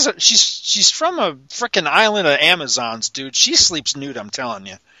mean, she's from a frickin' island of Amazons, dude. She sleeps nude, I'm telling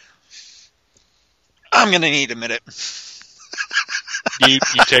you. I'm going to need a minute. You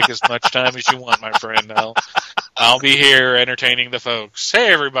take as much time as you want, my friend. I'll be here entertaining the folks. Hey,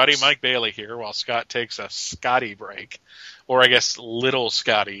 everybody, Mike Bailey here while Scott takes a Scotty break. Or I guess Little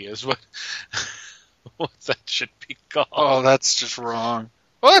Scotty is what that should be called. Oh, that's just wrong.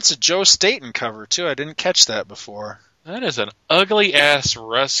 Well, that's a Joe Staton cover, too. I didn't catch that before. That is an ugly-ass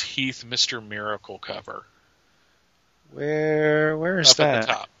Russ Heath Mr. Miracle cover. Where is that?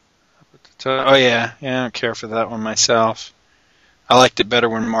 Up at the top. Oh, yeah. Yeah, I don't care for that one myself. I liked it better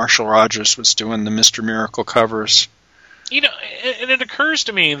when Marshall Rogers was doing the Mr. Miracle covers. You know, and it occurs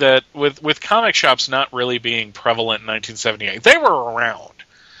to me that with comic shops not really being prevalent in 1978, they were around,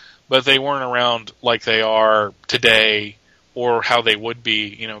 but they weren't around like they are today or how they would be,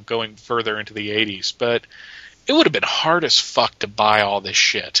 you know, going further into the 80s. But it would have been hard as fuck to buy all this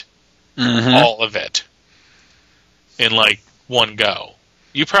shit. Mm-hmm. All of it. In, like, one go.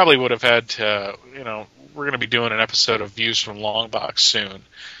 You probably would have had to, you know, we're going to be doing an episode of Views from Longbox soon,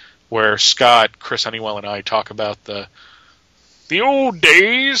 where Scott, Chris Honeywell, and I talk about the old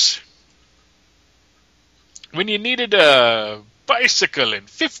days when you needed a bicycle and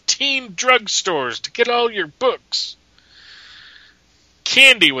 15 drugstores to get all your books.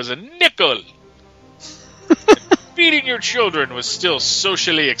 Candy was a nickel. Feeding your children was still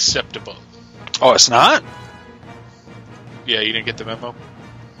socially acceptable. Oh, it's not? Yeah, you didn't get the memo?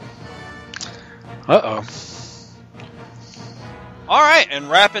 Uh-oh. All right, and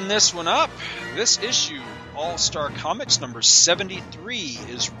wrapping this one up, this issue, All-Star Comics number 73,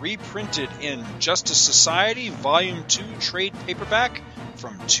 is reprinted in Justice Society Volume 2 trade paperback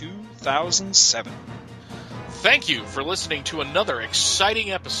from 2007. Thank you for listening to another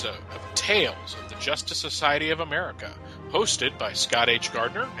exciting episode of Tales of the Justice Society of America, hosted by Scott H.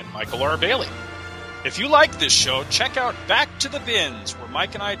 Gardner and Michael R. Bailey. If you like this show, check out Back to the Bins, where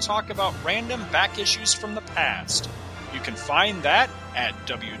Mike and I talk about random back issues from the past. You can find that at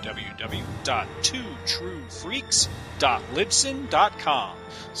www.twotruefreaks.libsyn.com.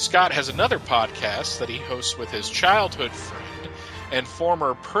 Scott has another podcast that he hosts with his childhood friend and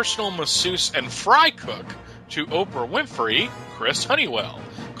former personal masseuse and fry cook to Oprah Winfrey, Chris Honeywell,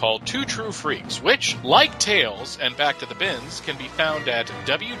 called Two True Freaks, which, like Tales and Back to the Bins, can be found at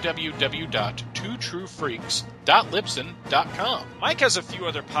www.twotruefreaks.libsyn.com. Mike has a few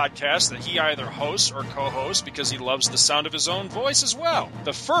other podcasts that he either hosts or co-hosts because he loves the sound of his own voice as well.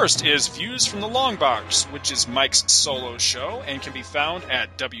 The first is Views from the Long Box, which is Mike's solo show and can be found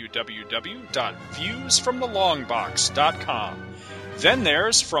at www.viewsfromthelongbox.com. Then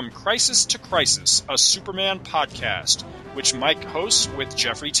there's From Crisis to Crisis, a Superman podcast, which Mike hosts with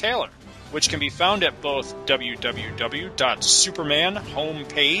Jeffrey Taylor, which can be found at both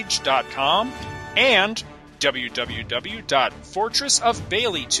www.supermanhomepage.com and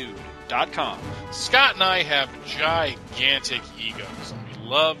www.fortressofbaileytude.com. Scott and I have gigantic egos, and we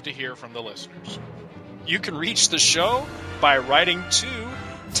love to hear from the listeners. You can reach the show by writing to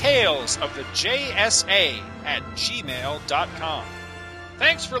talesofthejsa@gmail.com.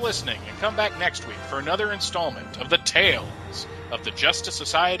 Thanks for listening, and come back next week for another installment of the Tales of the Justice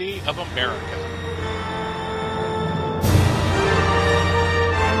Society of America.